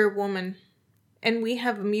 mature woman. And we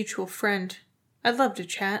have a mutual friend. I'd love to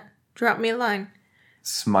chat. Drop me a line.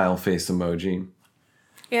 Smile face emoji.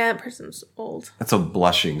 Yeah, that person's old. That's a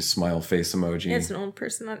blushing smile face emoji. Yeah, it's an old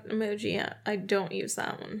person, that emoji. Yeah, I don't use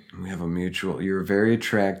that one. We have a mutual. You're a very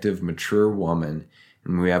attractive, mature woman,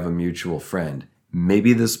 and we have a mutual friend.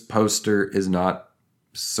 Maybe this poster is not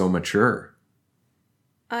so mature.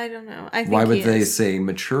 I don't know. I think Why would he they is. say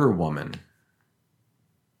mature woman?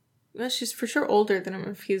 Well, she's for sure older than him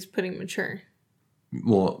if he's putting mature.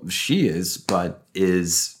 Well, she is, but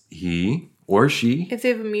is he or she? If they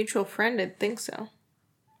have a mutual friend, I'd think so.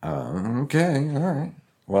 Okay, all right.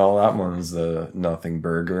 Well, that one's the nothing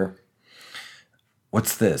burger.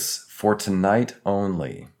 What's this? For tonight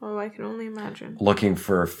only. Oh, I can only imagine. Looking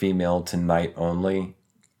for a female tonight only.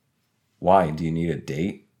 Why? Do you need a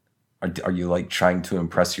date? Are you like trying to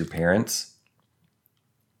impress your parents?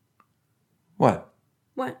 What?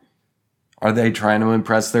 What? Are they trying to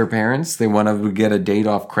impress their parents? They want to get a date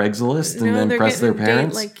off Craigslist and then they're impress their getting a date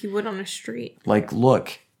parents? like you would on a street. Like,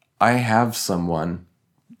 look, I have someone.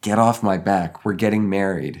 Get off my back. We're getting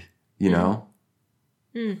married, you know?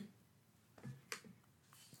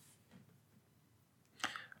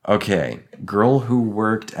 Okay, girl who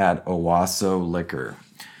worked at Owasso Liquor.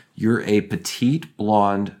 You're a petite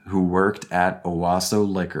blonde who worked at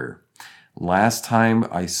Owasso Liquor. Last time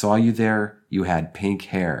I saw you there, you had pink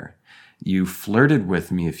hair. You flirted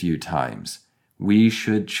with me a few times. We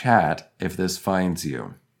should chat if this finds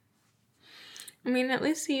you. I mean, at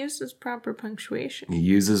least he uses proper punctuation. He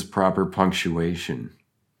uses proper punctuation.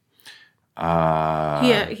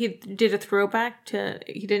 Yeah, he did a throwback to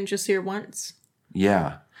he didn't just see her once.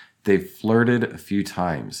 Yeah, they flirted a few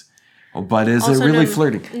times. Oh, but is Also, it really no,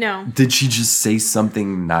 flirting? no. Did she just say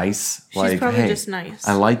something nice? She's probably just nice.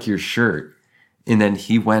 I like your shirt. And then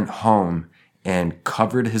he went home and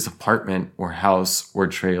covered his apartment or house or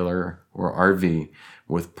trailer or RV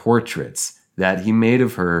with portraits that he made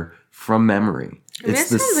of her from memory. I mean, It's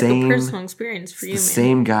that the sounds same. like a personal experience for you, the man.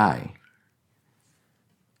 same guy.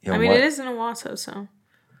 You know I mean, what? it is in Owasso, so.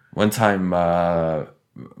 One time,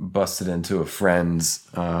 busted into a friend's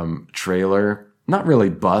trailer. Not really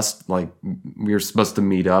bust. Like, we were supposed to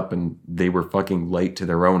meet up, and they were fucking late to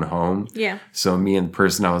their own home. Yeah. So me and the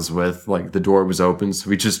person I was with, like, the door was open, so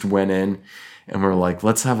we just went in, and we're like,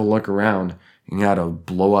 let's have a look around. And he had a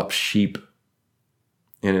blow-up sheep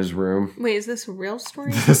in his room. Wait, is this a real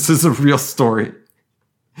story? This is a real story.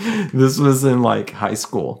 This was in, like, high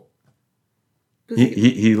school.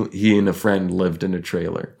 He and a friend lived in a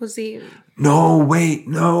trailer. Was he No, wait,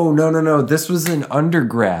 no. This was in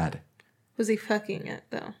undergrad. fucking it,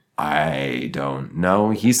 though? I don't know.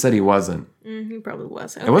 He said he wasn't. He probably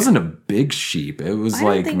was. Okay. It wasn't a big sheep. It was I don't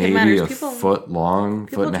like think it maybe matters. a People- foot long,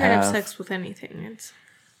 People foot and a try to have half. sex with anything. It's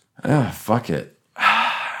Fuck it.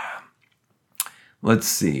 Let's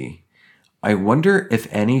see. I wonder if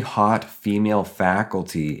any hot female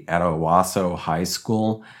faculty at Owasso High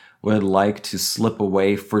School would like to slip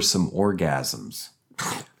away for some orgasms.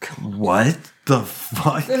 What the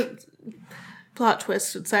fuck? plot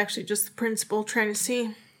twist. It's actually just the principal trying to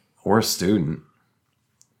see. Or a student.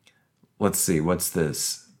 Let's see. What's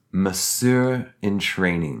this? Masseur in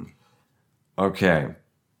training. Okay.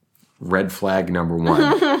 Red flag number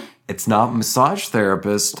 1. It's not massage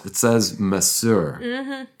therapist. It says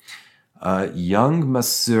masseur. Young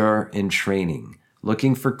masseur in training.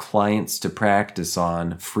 Looking for clients to practice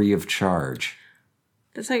on free of charge.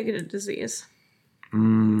 That's how you get a disease.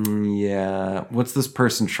 Yeah. What's this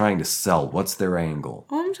person trying to sell? What's their angle?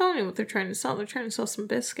 Oh, I'm telling you what they're trying to sell. They're trying to sell some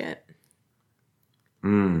biscuit.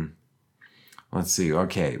 Let's see.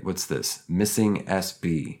 Okay, what's this? Missing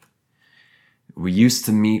SB. We used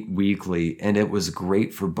to meet weekly, and it was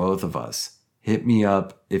great for both of us. Hit me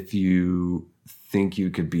up if you think you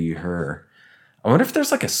could be her. I wonder if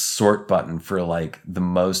there's like a sort button for like the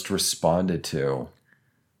most responded to.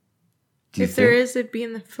 Do you If there think is, it'd be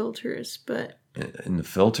in the filters, but in the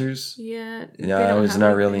filters? yeah. they Yeah, don't there's have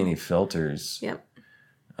not really anything. any filters. Yep.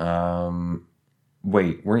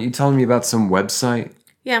 Wait, weren't you telling me about some website?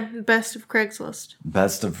 Yeah, best of Craigslist.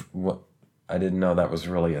 Best of what? I didn't know that was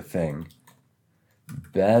really a thing.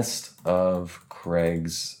 Best of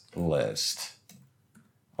Craigslist.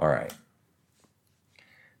 All right.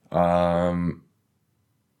 Oh,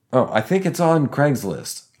 I think it's on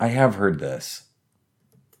Craigslist. I have heard this.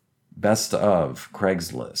 Best of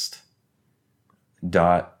Craigslist.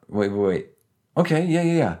 Wait. Okay,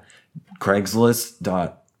 yeah.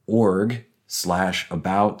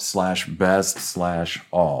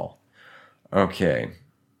 Craigslist.org/about/best/all. Okay.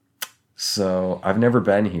 So I've never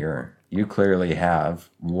been here. You clearly have.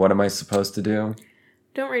 What am I supposed to do?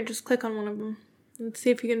 Don't worry, just click on one of them. Let's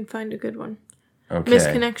see if you can find a good one. Okay.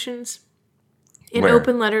 Misconnections. An Where?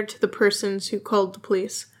 open letter to the persons who called the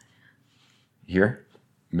police. Here?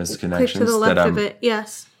 Misconnections? Click to the left that of it.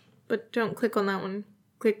 Yes. But don't click on that one.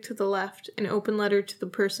 Click to the left. An open letter to the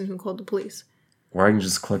person who called the police. Or I can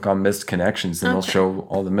just click on missed connections and it'll Okay. show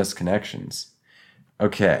all the missed connections.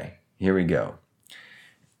 Okay, here we go.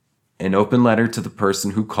 An open letter to the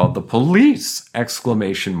person who called the police! !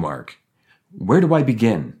 Where do I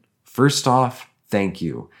begin? First off, thank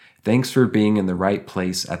you. Thanks for being in the right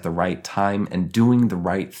place at the right time and doing the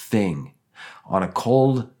right thing. On a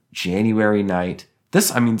cold January night,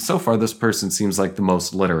 so far this person seems like the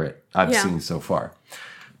most literate I've Yeah. seen so far.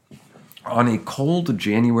 On a cold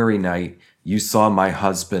January night, you saw my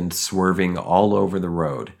husband swerving all over the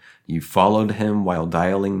road. You followed him while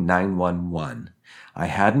dialing 911. I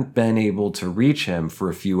hadn't been able to reach him for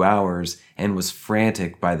a few hours and was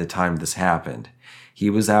frantic by the time this happened. He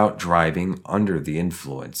was out driving under the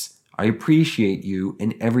influence. I appreciate you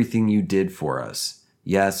and everything you did for us.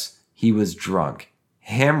 Yes, he was drunk.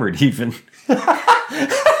 Hammered even.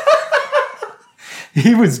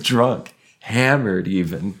 He was drunk. Hammered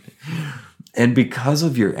even. And because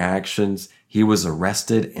of your actions, he was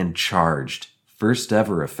arrested and charged. First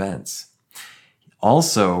ever offense.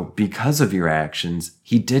 Also, because of your actions,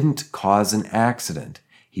 he didn't cause an accident.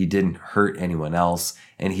 He didn't hurt anyone else,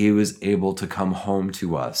 and he was able to come home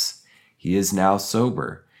to us. He is now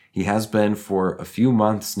sober. He has been for a few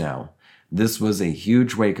months now. This was a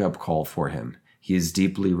huge wake-up call for him. He is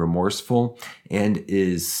deeply remorseful and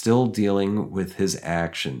is still dealing with his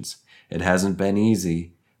actions. It hasn't been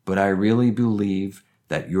easy, but I really believe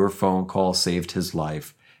that your phone call saved his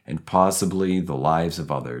life and possibly the lives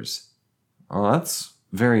of others. Oh, that's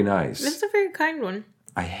very nice. That's a very kind one.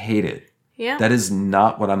 I hate it. Yeah. That is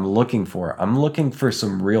not what I'm looking for. I'm looking for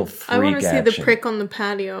some real freak I want to see the action. prick on the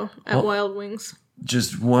patio at Wild Wings.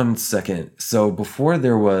 Just 1 second. So before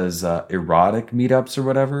there was erotic meetups or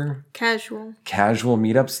whatever, Casual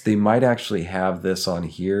meetups, they might actually have this on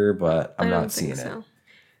here, but I'm not seeing it.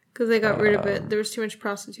 Because they got rid of it. There was too much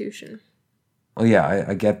prostitution. Well, yeah,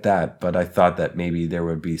 I get that, but I thought that maybe there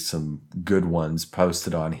would be some good ones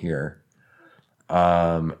posted on here.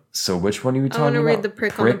 So which one are you talking about? I want to read the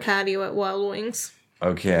prick on the patio at Wild Wings.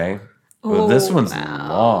 Okay. Well, this one's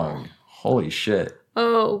long. Holy shit.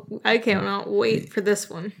 Oh, I cannot wait for this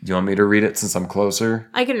one. Do you want me to read it since I'm closer?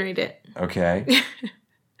 I can read it. Okay.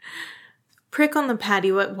 Prick on the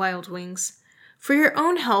patio at Wild Wings. For your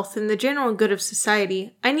own health and the general good of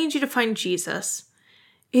society, I need you to find Jesus.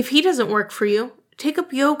 If he doesn't work for you, take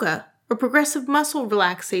up yoga or progressive muscle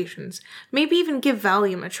relaxations. Maybe even give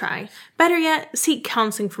Valium a try. Better yet, seek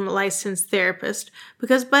counseling from a licensed therapist.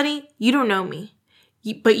 Because, buddy, you don't know me.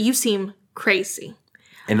 But you seem crazy.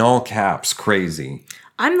 In all caps, crazy.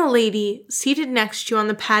 I'm the lady seated next to you on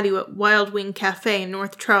the patio at Wild Wing Cafe in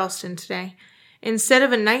North Charleston today. Instead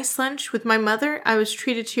of a nice lunch with my mother, I was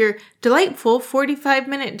treated to your delightful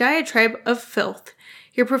 45-minute diatribe of filth.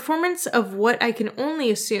 Your performance of what I can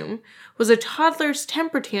only assume was a toddler's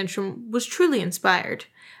temper tantrum was truly inspired.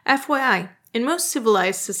 FYI, in most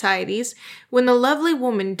civilized societies, when the lovely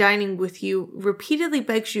woman dining with you repeatedly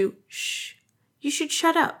begs you, shh, you should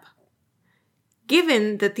shut up.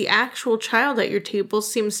 Given that the actual child at your table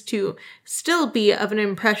seems to still be of an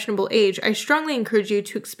impressionable age, I strongly encourage you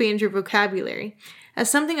to expand your vocabulary. As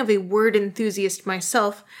something of a word enthusiast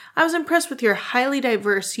myself, I was impressed with your highly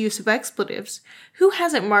diverse use of expletives. Who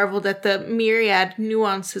hasn't marveled at the myriad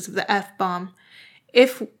nuances of the F-bomb?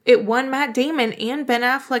 If it won Matt Damon and Ben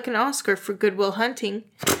Affleck an Oscar for Good Will Hunting,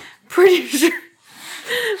 pretty sure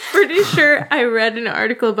I read an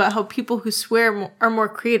article about how people who swear are more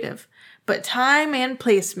creative. But time and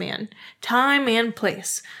place, man. Time and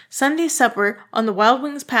place. Sunday supper on the Wild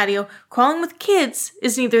Wings patio, crawling with kids,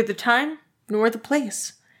 is neither the time nor the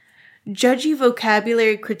place. Judgy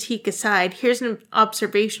vocabulary critique aside, here's an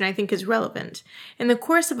observation I think is relevant. In the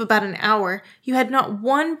course of about an hour, you had not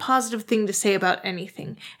one positive thing to say about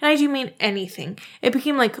anything. And I do mean anything. It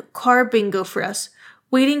became like car bingo for us,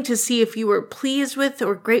 waiting to see if you were pleased with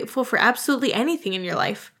or grateful for absolutely anything in your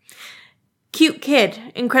life. Cute kid,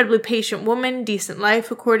 incredibly patient woman, decent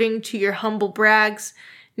life according to your humble brags,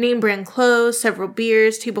 name brand clothes, several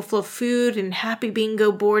beers, table full of food, and happy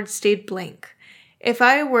bingo board stayed blank. If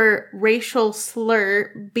I were racial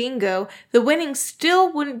slur bingo, the winnings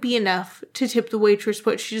still wouldn't be enough to tip the waitress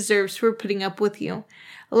what she deserves for putting up with you.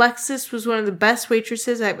 Alexis was one of the best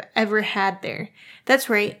waitresses I've ever had there. That's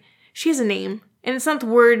right, she has a name, and it's not the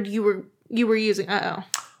word you were using.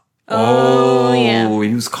 Oh, yeah.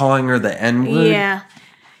 He was calling her the N-word? Yeah.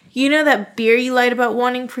 You know that beer you lied about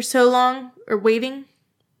wanting for so long? Or waiting?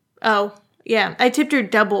 Oh, yeah. I tipped her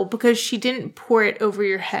double because she didn't pour it over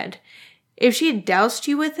your head. If she had doused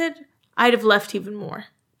you with it, I'd have left even more.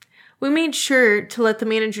 We made sure to let the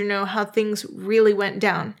manager know how things really went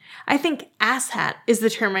down. I think asshat is the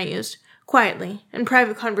term I used. Quietly, in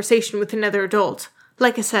private conversation with another adult.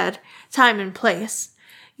 Like I said, time and place.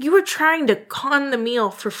 You were trying to con the meal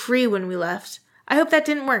for free when we left. I hope that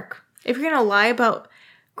didn't work. If you're going to lie about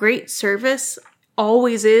great service,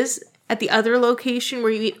 always is, at the other location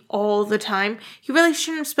where you eat all the time, you really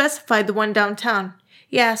shouldn't have specified the one downtown.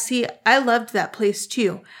 Yeah, see, I loved that place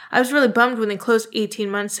too. I was really bummed when they closed 18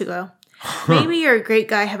 months ago. Maybe you're a great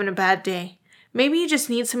guy having a bad day. Maybe you just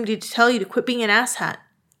need somebody to tell you to quit being an asshat.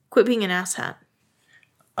 Quit being an asshat.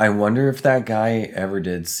 I wonder if that guy ever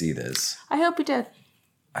did see this. I hope he did.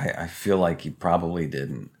 I feel like he probably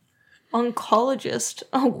didn't. Oncologist.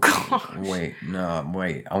 Oh, gosh. Wait.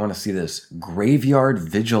 I want to see this. Graveyard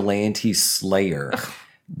Vigilante Slayer.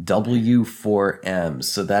 W4M.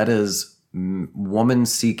 So that is woman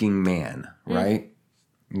seeking man, right?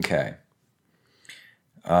 Okay.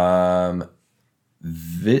 A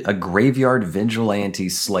Graveyard Vigilante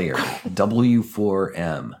Slayer.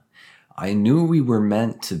 W4M. I knew we were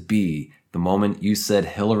meant to be the moment you said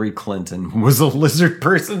Hillary Clinton was a lizard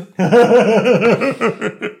person.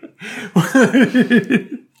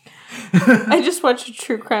 I just watched a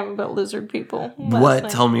true crime about lizard people. What?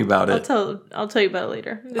 Tell me about it. I'll tell you about it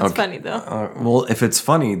later. It's funny though. Well, if it's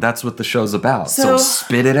funny, that's what the show's about. So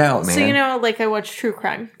spit it out, man. So I watch true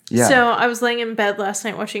crime. Yeah. So I was laying in bed last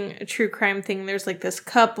night watching a true crime thing. There's like this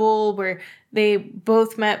couple where they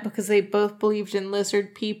both met because they both believed in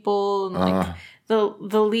lizard people, and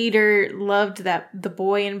the leader loved the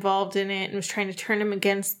boy involved in it and was trying to turn him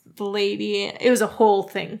against the lady. It was a whole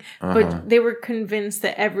thing. But they were convinced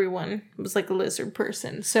that everyone was like a lizard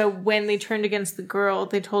person. So when they turned against the girl,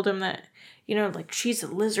 they told him that, you know, like, she's a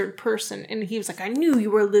lizard person. And he was like, I knew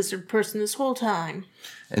you were a lizard person this whole time.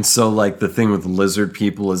 And so, like, the thing with lizard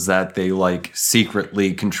people is that they, like,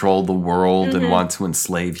 secretly control the world and want to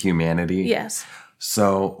enslave humanity. Yes.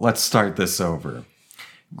 So let's start this over.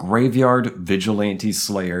 Graveyard Vigilante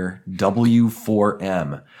Slayer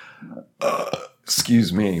W4M.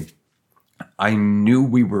 Excuse me. I knew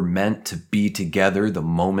we were meant to be together the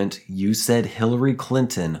moment you said Hillary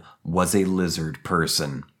Clinton was a lizard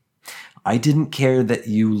person. I didn't care that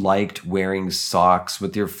you liked wearing socks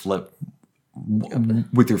with your flip-flops.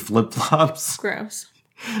 Gross.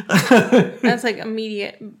 That's like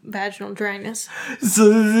immediate vaginal dryness. So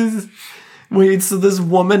this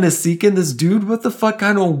woman is seeking this dude? What the fuck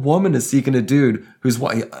kind of woman is seeking a dude who's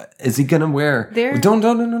white? Is he gonna wear?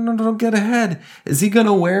 Don't get ahead. Is he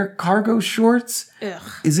gonna wear cargo shorts? Ugh.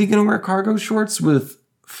 Is he gonna wear cargo shorts with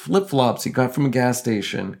flip flops he got from a gas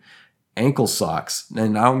station, ankle socks?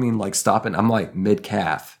 And I don't mean like stopping. I'm like mid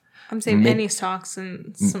calf. I'm saying any socks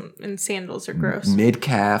and sandals are gross. Mid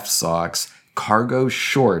calf socks, cargo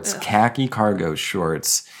shorts, khaki cargo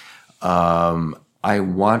shorts. I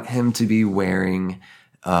want him to be wearing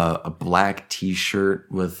a black t-shirt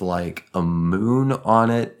with like a moon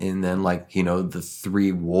on it, and then like, you know, the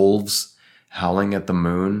 3 wolves howling at the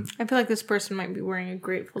moon. I feel like this person might be wearing a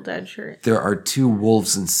Grateful Dead shirt. There are 2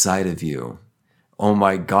 wolves inside of you. Oh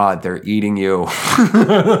my God, they're eating you.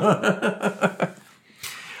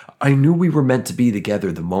 I knew we were meant to be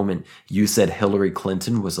together the moment you said Hillary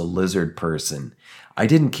Clinton was a lizard person. I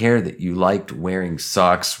didn't care that you liked wearing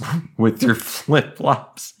socks with your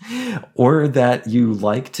flip-flops, or that you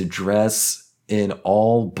like to dress in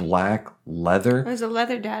all black leather. He's a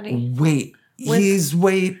leather daddy. He's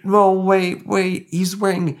wearing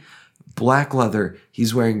black leather.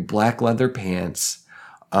 He's wearing black leather pants,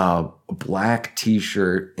 a black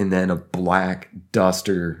t-shirt, and then a black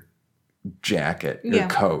duster jacket or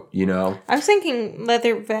coat, you know? I was thinking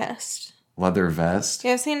leather vest. Leather vest?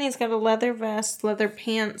 Yeah, I was saying he's got a leather vest, leather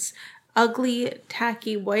pants, ugly,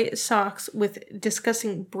 tacky white socks with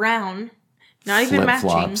disgusting brown, not even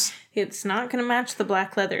matching. It's not going to match the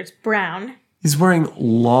black leather. It's brown. He's wearing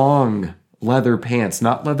long leather pants,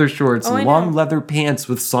 not leather shorts, long leather pants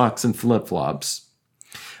with socks and flip-flops.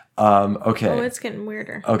 Okay. Oh, it's getting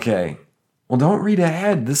weirder. Okay. Well, don't read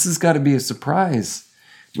ahead. This has got to be a surprise.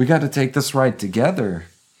 We got to take this ride together.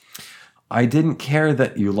 I didn't care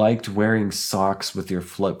that you liked wearing socks with your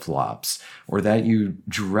flip-flops, or that you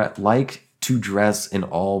liked to dress in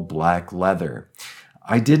all black leather.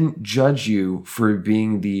 I didn't judge you for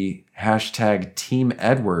being the hashtag Team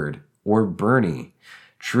Edward or Bernie.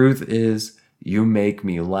 Truth is, you make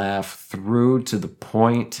me laugh through to the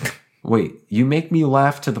point... you make me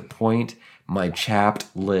laugh to the point my chapped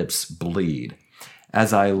lips bleed.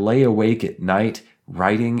 As I lay awake at night,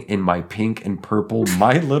 writing in my pink and purple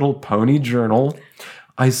My Little Pony journal,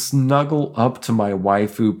 I snuggle up to my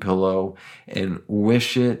waifu pillow and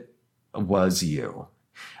wish it was you.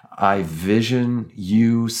 I vision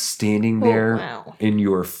you standing there in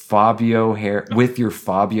your Fabio hair, with your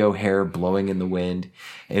Fabio hair blowing in the wind.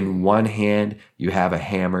 In one hand, you have a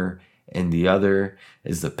hammer, and the other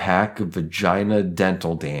is the pack of vagina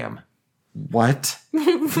dental dam. What?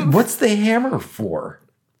 What's the hammer for?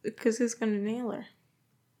 Because he's going to nail her.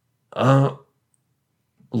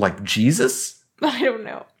 Like Jesus? I don't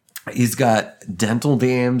know. He's got dental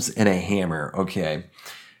dams and a hammer. Okay.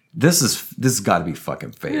 This has got to be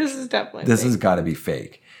fucking fake. This is definitely This fake. has got to be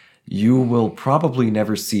fake. You will probably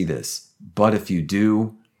never see this, but if you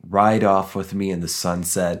do, ride off with me in the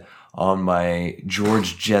sunset on my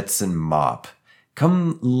George Jetson mop.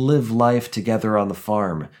 Come live life together on the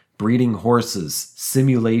farm, breeding horses,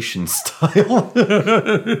 simulation style.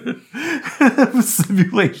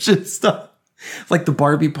 Simulation style. Like the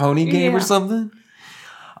Barbie pony game or something.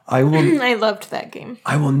 I loved that game.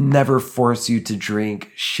 I will never force you to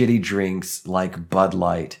drink shitty drinks like Bud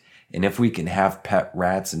Light. And if we can have pet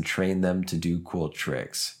rats and train them to do cool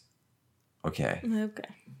tricks. Okay.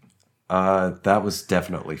 That was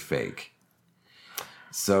definitely fake.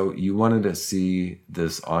 So you wanted to see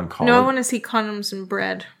this on college? No, I want to see condoms and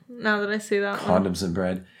bread. Now that I see that Condoms and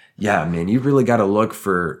bread? Yeah, man, you really got to look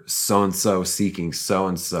for so-and-so seeking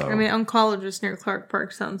so-and-so. I mean, oncologist near Clark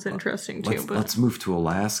Park sounds interesting too. Let's move to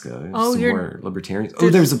Alaska. Oh, some more libertarians. Oh,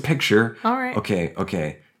 there's a picture. All right.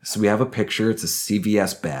 Okay. So we have a picture. It's a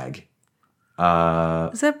CVS bag.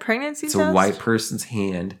 Is that pregnancy It's test? a white person's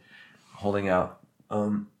hand holding out.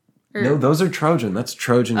 No, those are Trojan. That's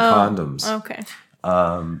Trojan condoms. Okay.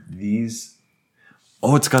 These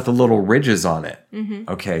Oh, it's got the little ridges on it.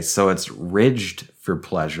 Okay, so it's ridged for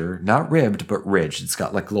pleasure. Not ribbed, but ridged. It's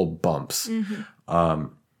got like little bumps.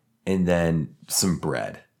 And then some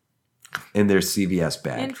bread in their CVS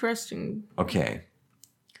bag. Interesting. Okay.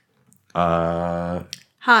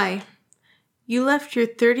 Hi. You left your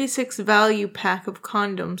 36 value pack of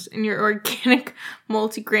condoms and your organic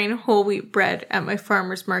multigrain whole wheat bread at my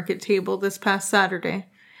farmer's market table this past Saturday.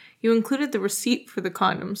 You included the receipt for the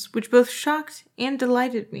condoms, which both shocked and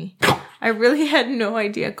delighted me. I really had no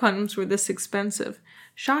idea condoms were this expensive.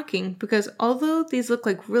 Shocking, because although these look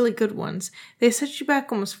like really good ones, they set you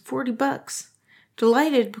back almost $40.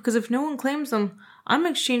 Delighted, because if no one claims them, I'm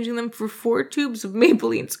exchanging them for 4 tubes of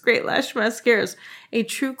Maybelline's Great Lash Mascaras, a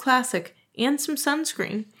true classic, and some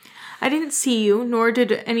sunscreen. I didn't see you, nor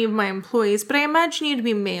did any of my employees, but I imagine you to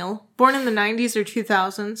be male, born in the 90s or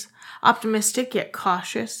 2000s, optimistic yet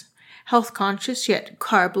cautious, health-conscious yet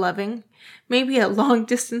carb-loving, maybe a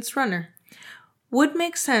long-distance runner. Would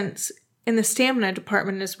make sense in the stamina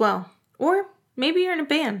department as well. Or maybe you're in a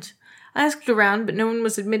band. I asked around, but no one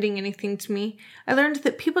was admitting anything to me. I learned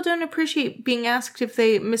that people don't appreciate being asked if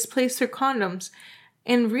they misplace their condoms,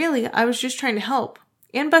 and really, I was just trying to help.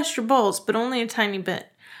 And bust your balls, but only a tiny bit.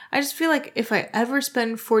 I just feel like if I ever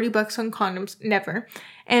spend $40 on condoms, never,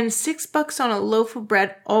 and $6 on a loaf of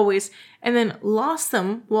bread, always, and then lost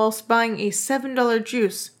them whilst buying a $7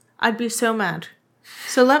 juice, I'd be so mad.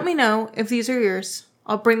 So let me know if these are yours.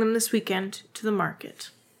 I'll bring them this weekend to the market.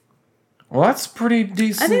 Well, that's pretty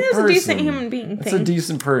decent. I think that's person. a decent human being thing. That's a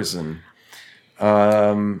decent person.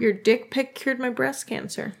 Your dick pic cured my breast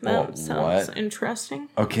cancer. That sounds interesting.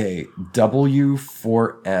 Okay,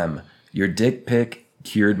 W4M. Your dick pic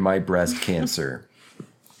cured my breast cancer.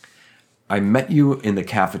 I met you in the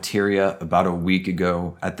cafeteria about a week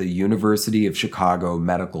ago at the University of Chicago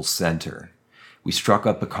Medical Center. We struck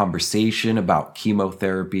up a conversation about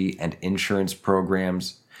chemotherapy and insurance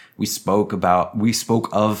programs. We spoke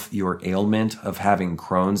of your ailment of having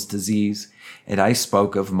Crohn's disease, and I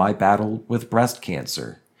spoke of my battle with breast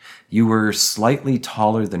cancer. You were slightly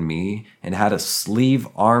taller than me and had a sleeve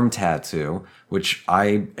arm tattoo, which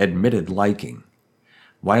I admitted liking.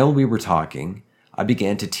 While we were talking, I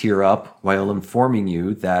began to tear up while informing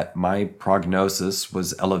you that my prognosis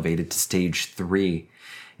was elevated to stage 3,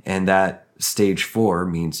 and that stage 4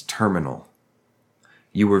 means terminal.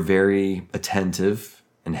 You were very attentive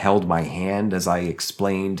and held my hand as I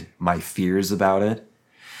explained my fears about it.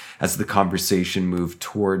 As the conversation moved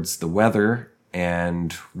towards the weather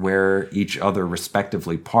and where each other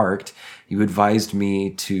respectively parked, you advised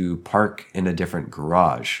me to park in a different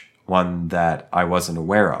garage, one that I wasn't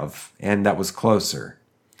aware of, and that was closer.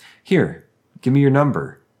 Here, give me your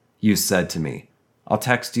number, you said to me. I'll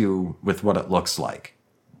text you with what it looks like.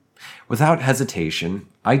 Without hesitation,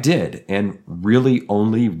 I did, and really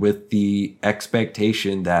only with the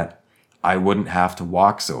expectation that I wouldn't have to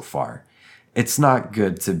walk so far. It's not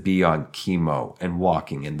good to be on chemo and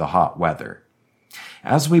walking in the hot weather.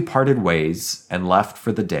 As we parted ways and left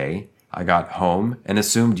for the day, I got home and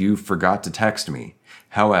assumed you forgot to text me.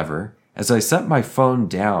 However, as I set my phone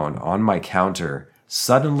down on my counter,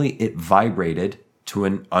 suddenly it vibrated to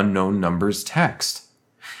an unknown number's text.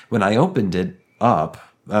 When I opened up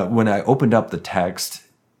the text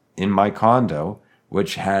in my condo,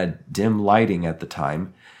 which had dim lighting at the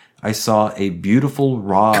time, I saw a beautiful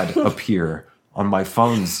rod appear on my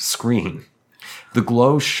phone's screen. The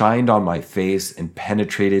glow shined on my face and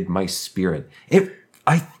penetrated my spirit.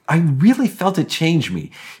 I really felt it change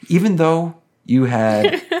me. Even though you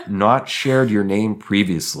had not shared your name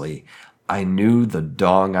previously, I knew the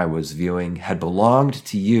dong I was viewing had belonged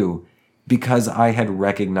to you because I had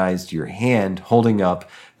recognized your hand holding up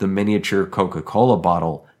the miniature Coca-Cola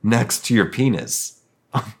bottle next to your penis.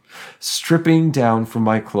 Stripping down from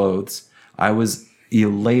my clothes, I was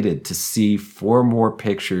elated to see 4 more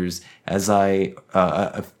pictures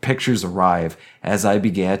pictures arrive as I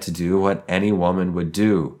began to do what any woman would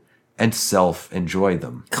do and self-enjoy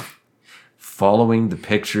them. Following the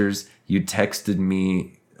pictures, you texted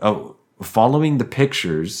me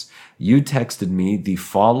the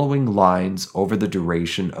following lines over the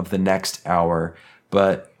duration of the next hour,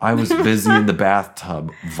 but I was busy in the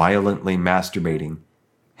bathtub, violently masturbating.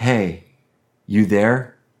 Hey, you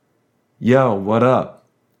there? Yo, what up?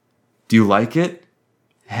 Do you like it?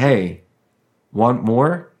 Hey, want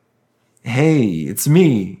more? Hey, it's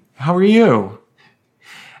me. How are you?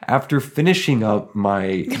 After finishing up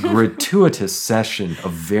my gratuitous session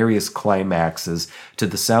of various climaxes to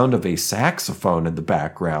the sound of a saxophone in the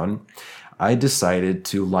background, I decided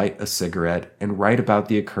to light a cigarette and write about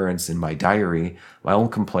the occurrence in my diary while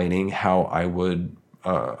complaining how I would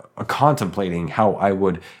contemplating how I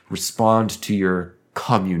would respond to your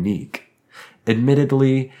communique.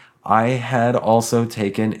 Admittedly, I had also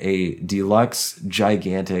taken a deluxe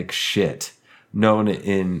gigantic shit, known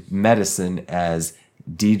in medicine as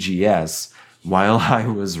DGS, while I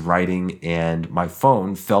was writing, and my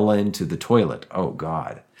phone fell into the toilet. Oh,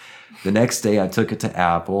 God. The next day, I took it to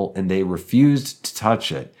Apple, and they refused to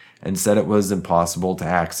touch it and said it was impossible to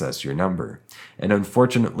access your number. And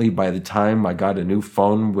unfortunately, by the time I got a new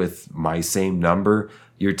phone with my same number,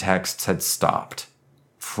 your texts had stopped.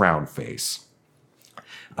 Frown face.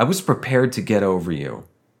 I was prepared to get over you.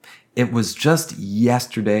 It was just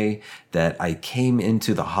yesterday that I came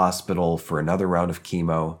into the hospital for another round of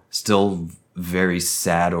chemo, still very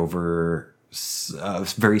sad over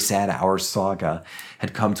very sad our saga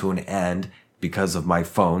had come to an end because of my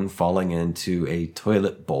phone falling into a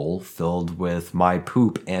toilet bowl filled with my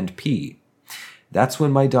poop and pee. That's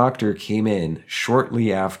when my doctor came in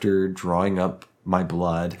shortly after drawing up my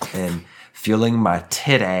blood and feeling my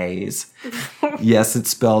titties. Yes,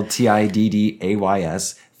 it's spelled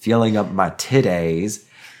TIDDAYS. Feeling up my titties,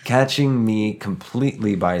 catching me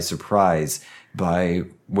completely by surprise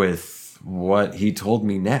with what he told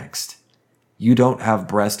me next. You don't have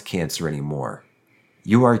breast cancer anymore.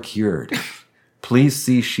 You are cured. Please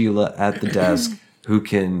see Sheila at the desk, who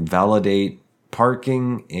can validate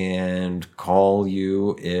parking and call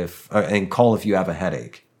if you have a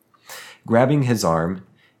headache. Grabbing his arm,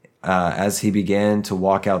 as he began to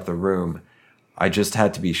walk out the room, I just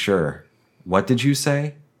had to be sure. What did you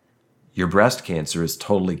say? Your breast cancer is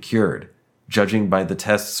totally cured. Judging by the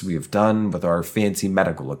tests we have done with our fancy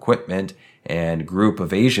medical equipment and group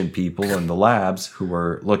of Asian people in the labs who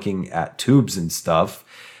were looking at tubes and stuff,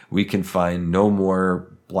 we can find no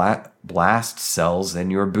more blast cells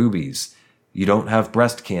in your boobies. You don't have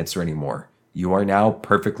breast cancer anymore. You are now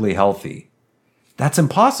perfectly healthy. That's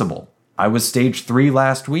impossible. I was stage 3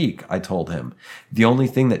 last week, I told him. The only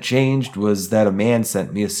thing that changed was that a man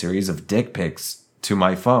sent me a series of dick pics to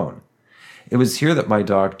my phone. It was here that my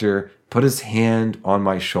doctor put his hand on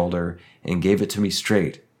my shoulder and gave it to me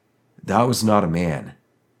straight. That was not a man.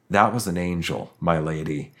 That was an angel, my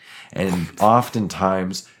lady. And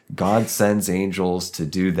oftentimes, God sends angels to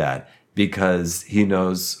do that because he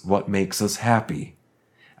knows what makes us happy.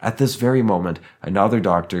 At this very moment, another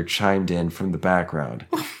doctor chimed in from the background.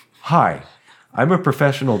 Hi, I'm a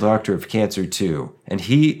professional doctor of cancer too, and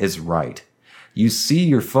he is right. You see,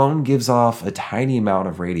 your phone gives off a tiny amount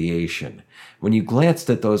of radiation. When you glanced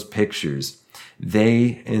at those pictures,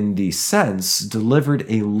 they, in the sense, delivered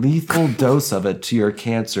a lethal dose of it to your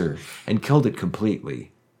cancer and killed it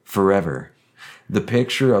completely, forever. The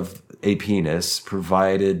picture of a penis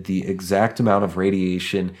provided the exact amount of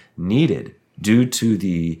radiation needed due to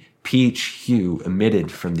the peach hue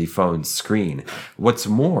emitted from the phone's screen. What's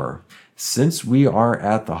more, since we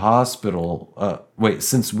at the hospital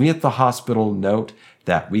note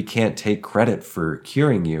that we can't take credit for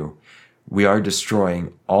curing you, we are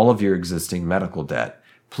destroying all of your existing medical debt.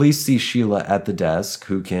 Please see Sheila at the desk,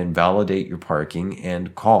 who can validate your parking,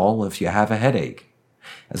 and call if you have a headache.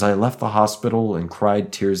 As I left the hospital and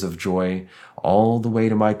cried tears of joy all the way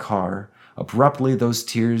to my car, abruptly those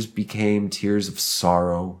tears became tears of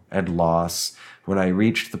sorrow and loss when I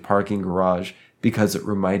reached the parking garage because it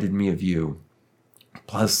reminded me of you.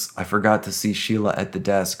 Plus, I forgot to see Sheila at the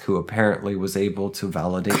desk, who apparently was able to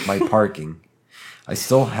validate my parking. I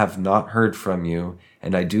still have not heard from you,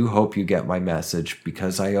 and I do hope you get my message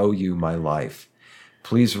because I owe you my life.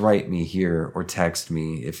 Please write me here or text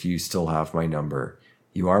me if you still have my number.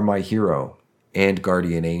 You are my hero and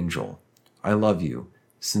guardian angel. I love you.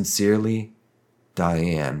 Sincerely,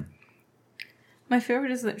 Diane. My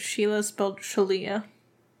favorite is that Sheila spelled Shalia.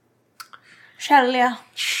 Shalia.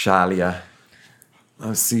 Shalia.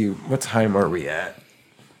 Let's see, what time are we at?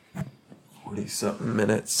 40-something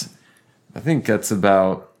minutes. I think that's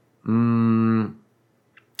about... should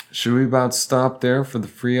we about stop there for the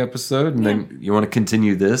free episode? And then you want to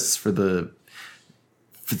continue this for the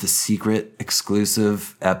secret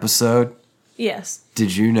exclusive episode? Yes.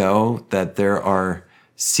 Did you know that there are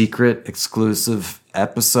secret exclusive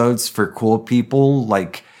episodes for cool people,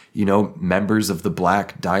 like, members of the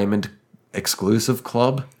Black Diamond Exclusive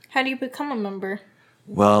Club? How do you become a member?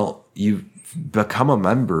 Well, you become a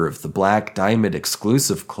member of the Black Diamond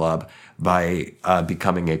Exclusive Club by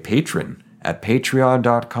becoming a patron at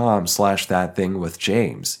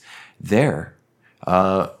patreon.com/thatthingwithjames. There,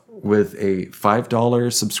 with a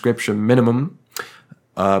 $5 subscription minimum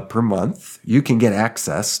per month, you can get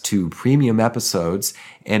access to premium episodes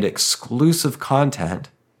and exclusive content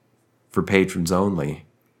for patrons only.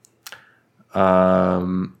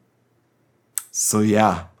 So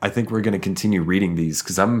yeah, I think we're going to continue reading these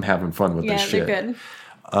because I'm having fun with this shit. They're good.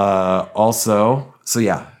 Also, so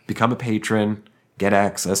yeah, become a patron, get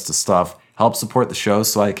access to stuff, help support the show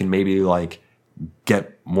so I can maybe like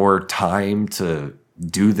get more time to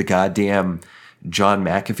do the goddamn John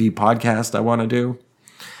McAfee podcast I want to do.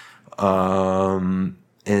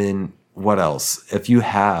 And what else? If you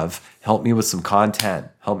have, help me with some content.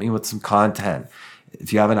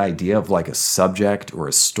 If you have an idea of like a subject or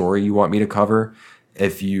a story you want me to cover,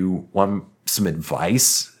 if you want some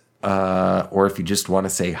advice, or if you just want to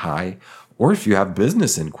say hi, or if you have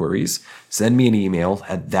business inquiries, send me an email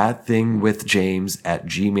at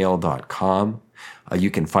thatthingwithjames@gmail.com. You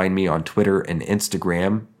can find me on Twitter and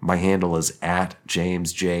Instagram. My handle is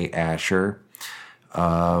 @JamesJAsher.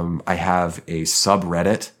 I have a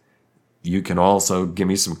subreddit. You can also give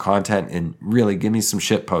me some content and really give me some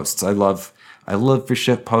shit posts. I live for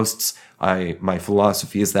shit posts. My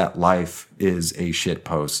philosophy is that life is a shit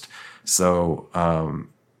post. So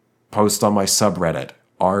post on my subreddit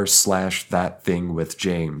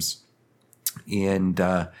r/thatthingwithjames. And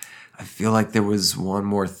I feel like there was one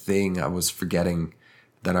more thing I was forgetting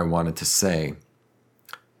that I wanted to say,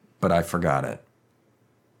 but I forgot it.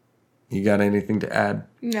 You got anything to add?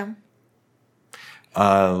 No.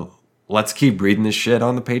 Let's keep reading this shit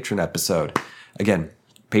on the Patreon episode. Again,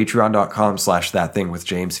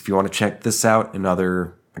 patreon.com/thatthingwithjames if you want to check this out and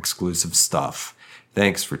other exclusive stuff.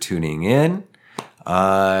 Thanks for tuning in.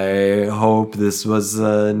 I hope this was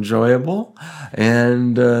enjoyable,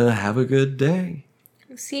 and have a good day.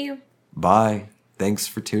 See you. Bye. Thanks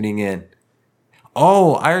for tuning in.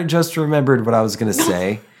 Oh, I just remembered what I was going to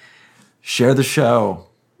say. Share the show.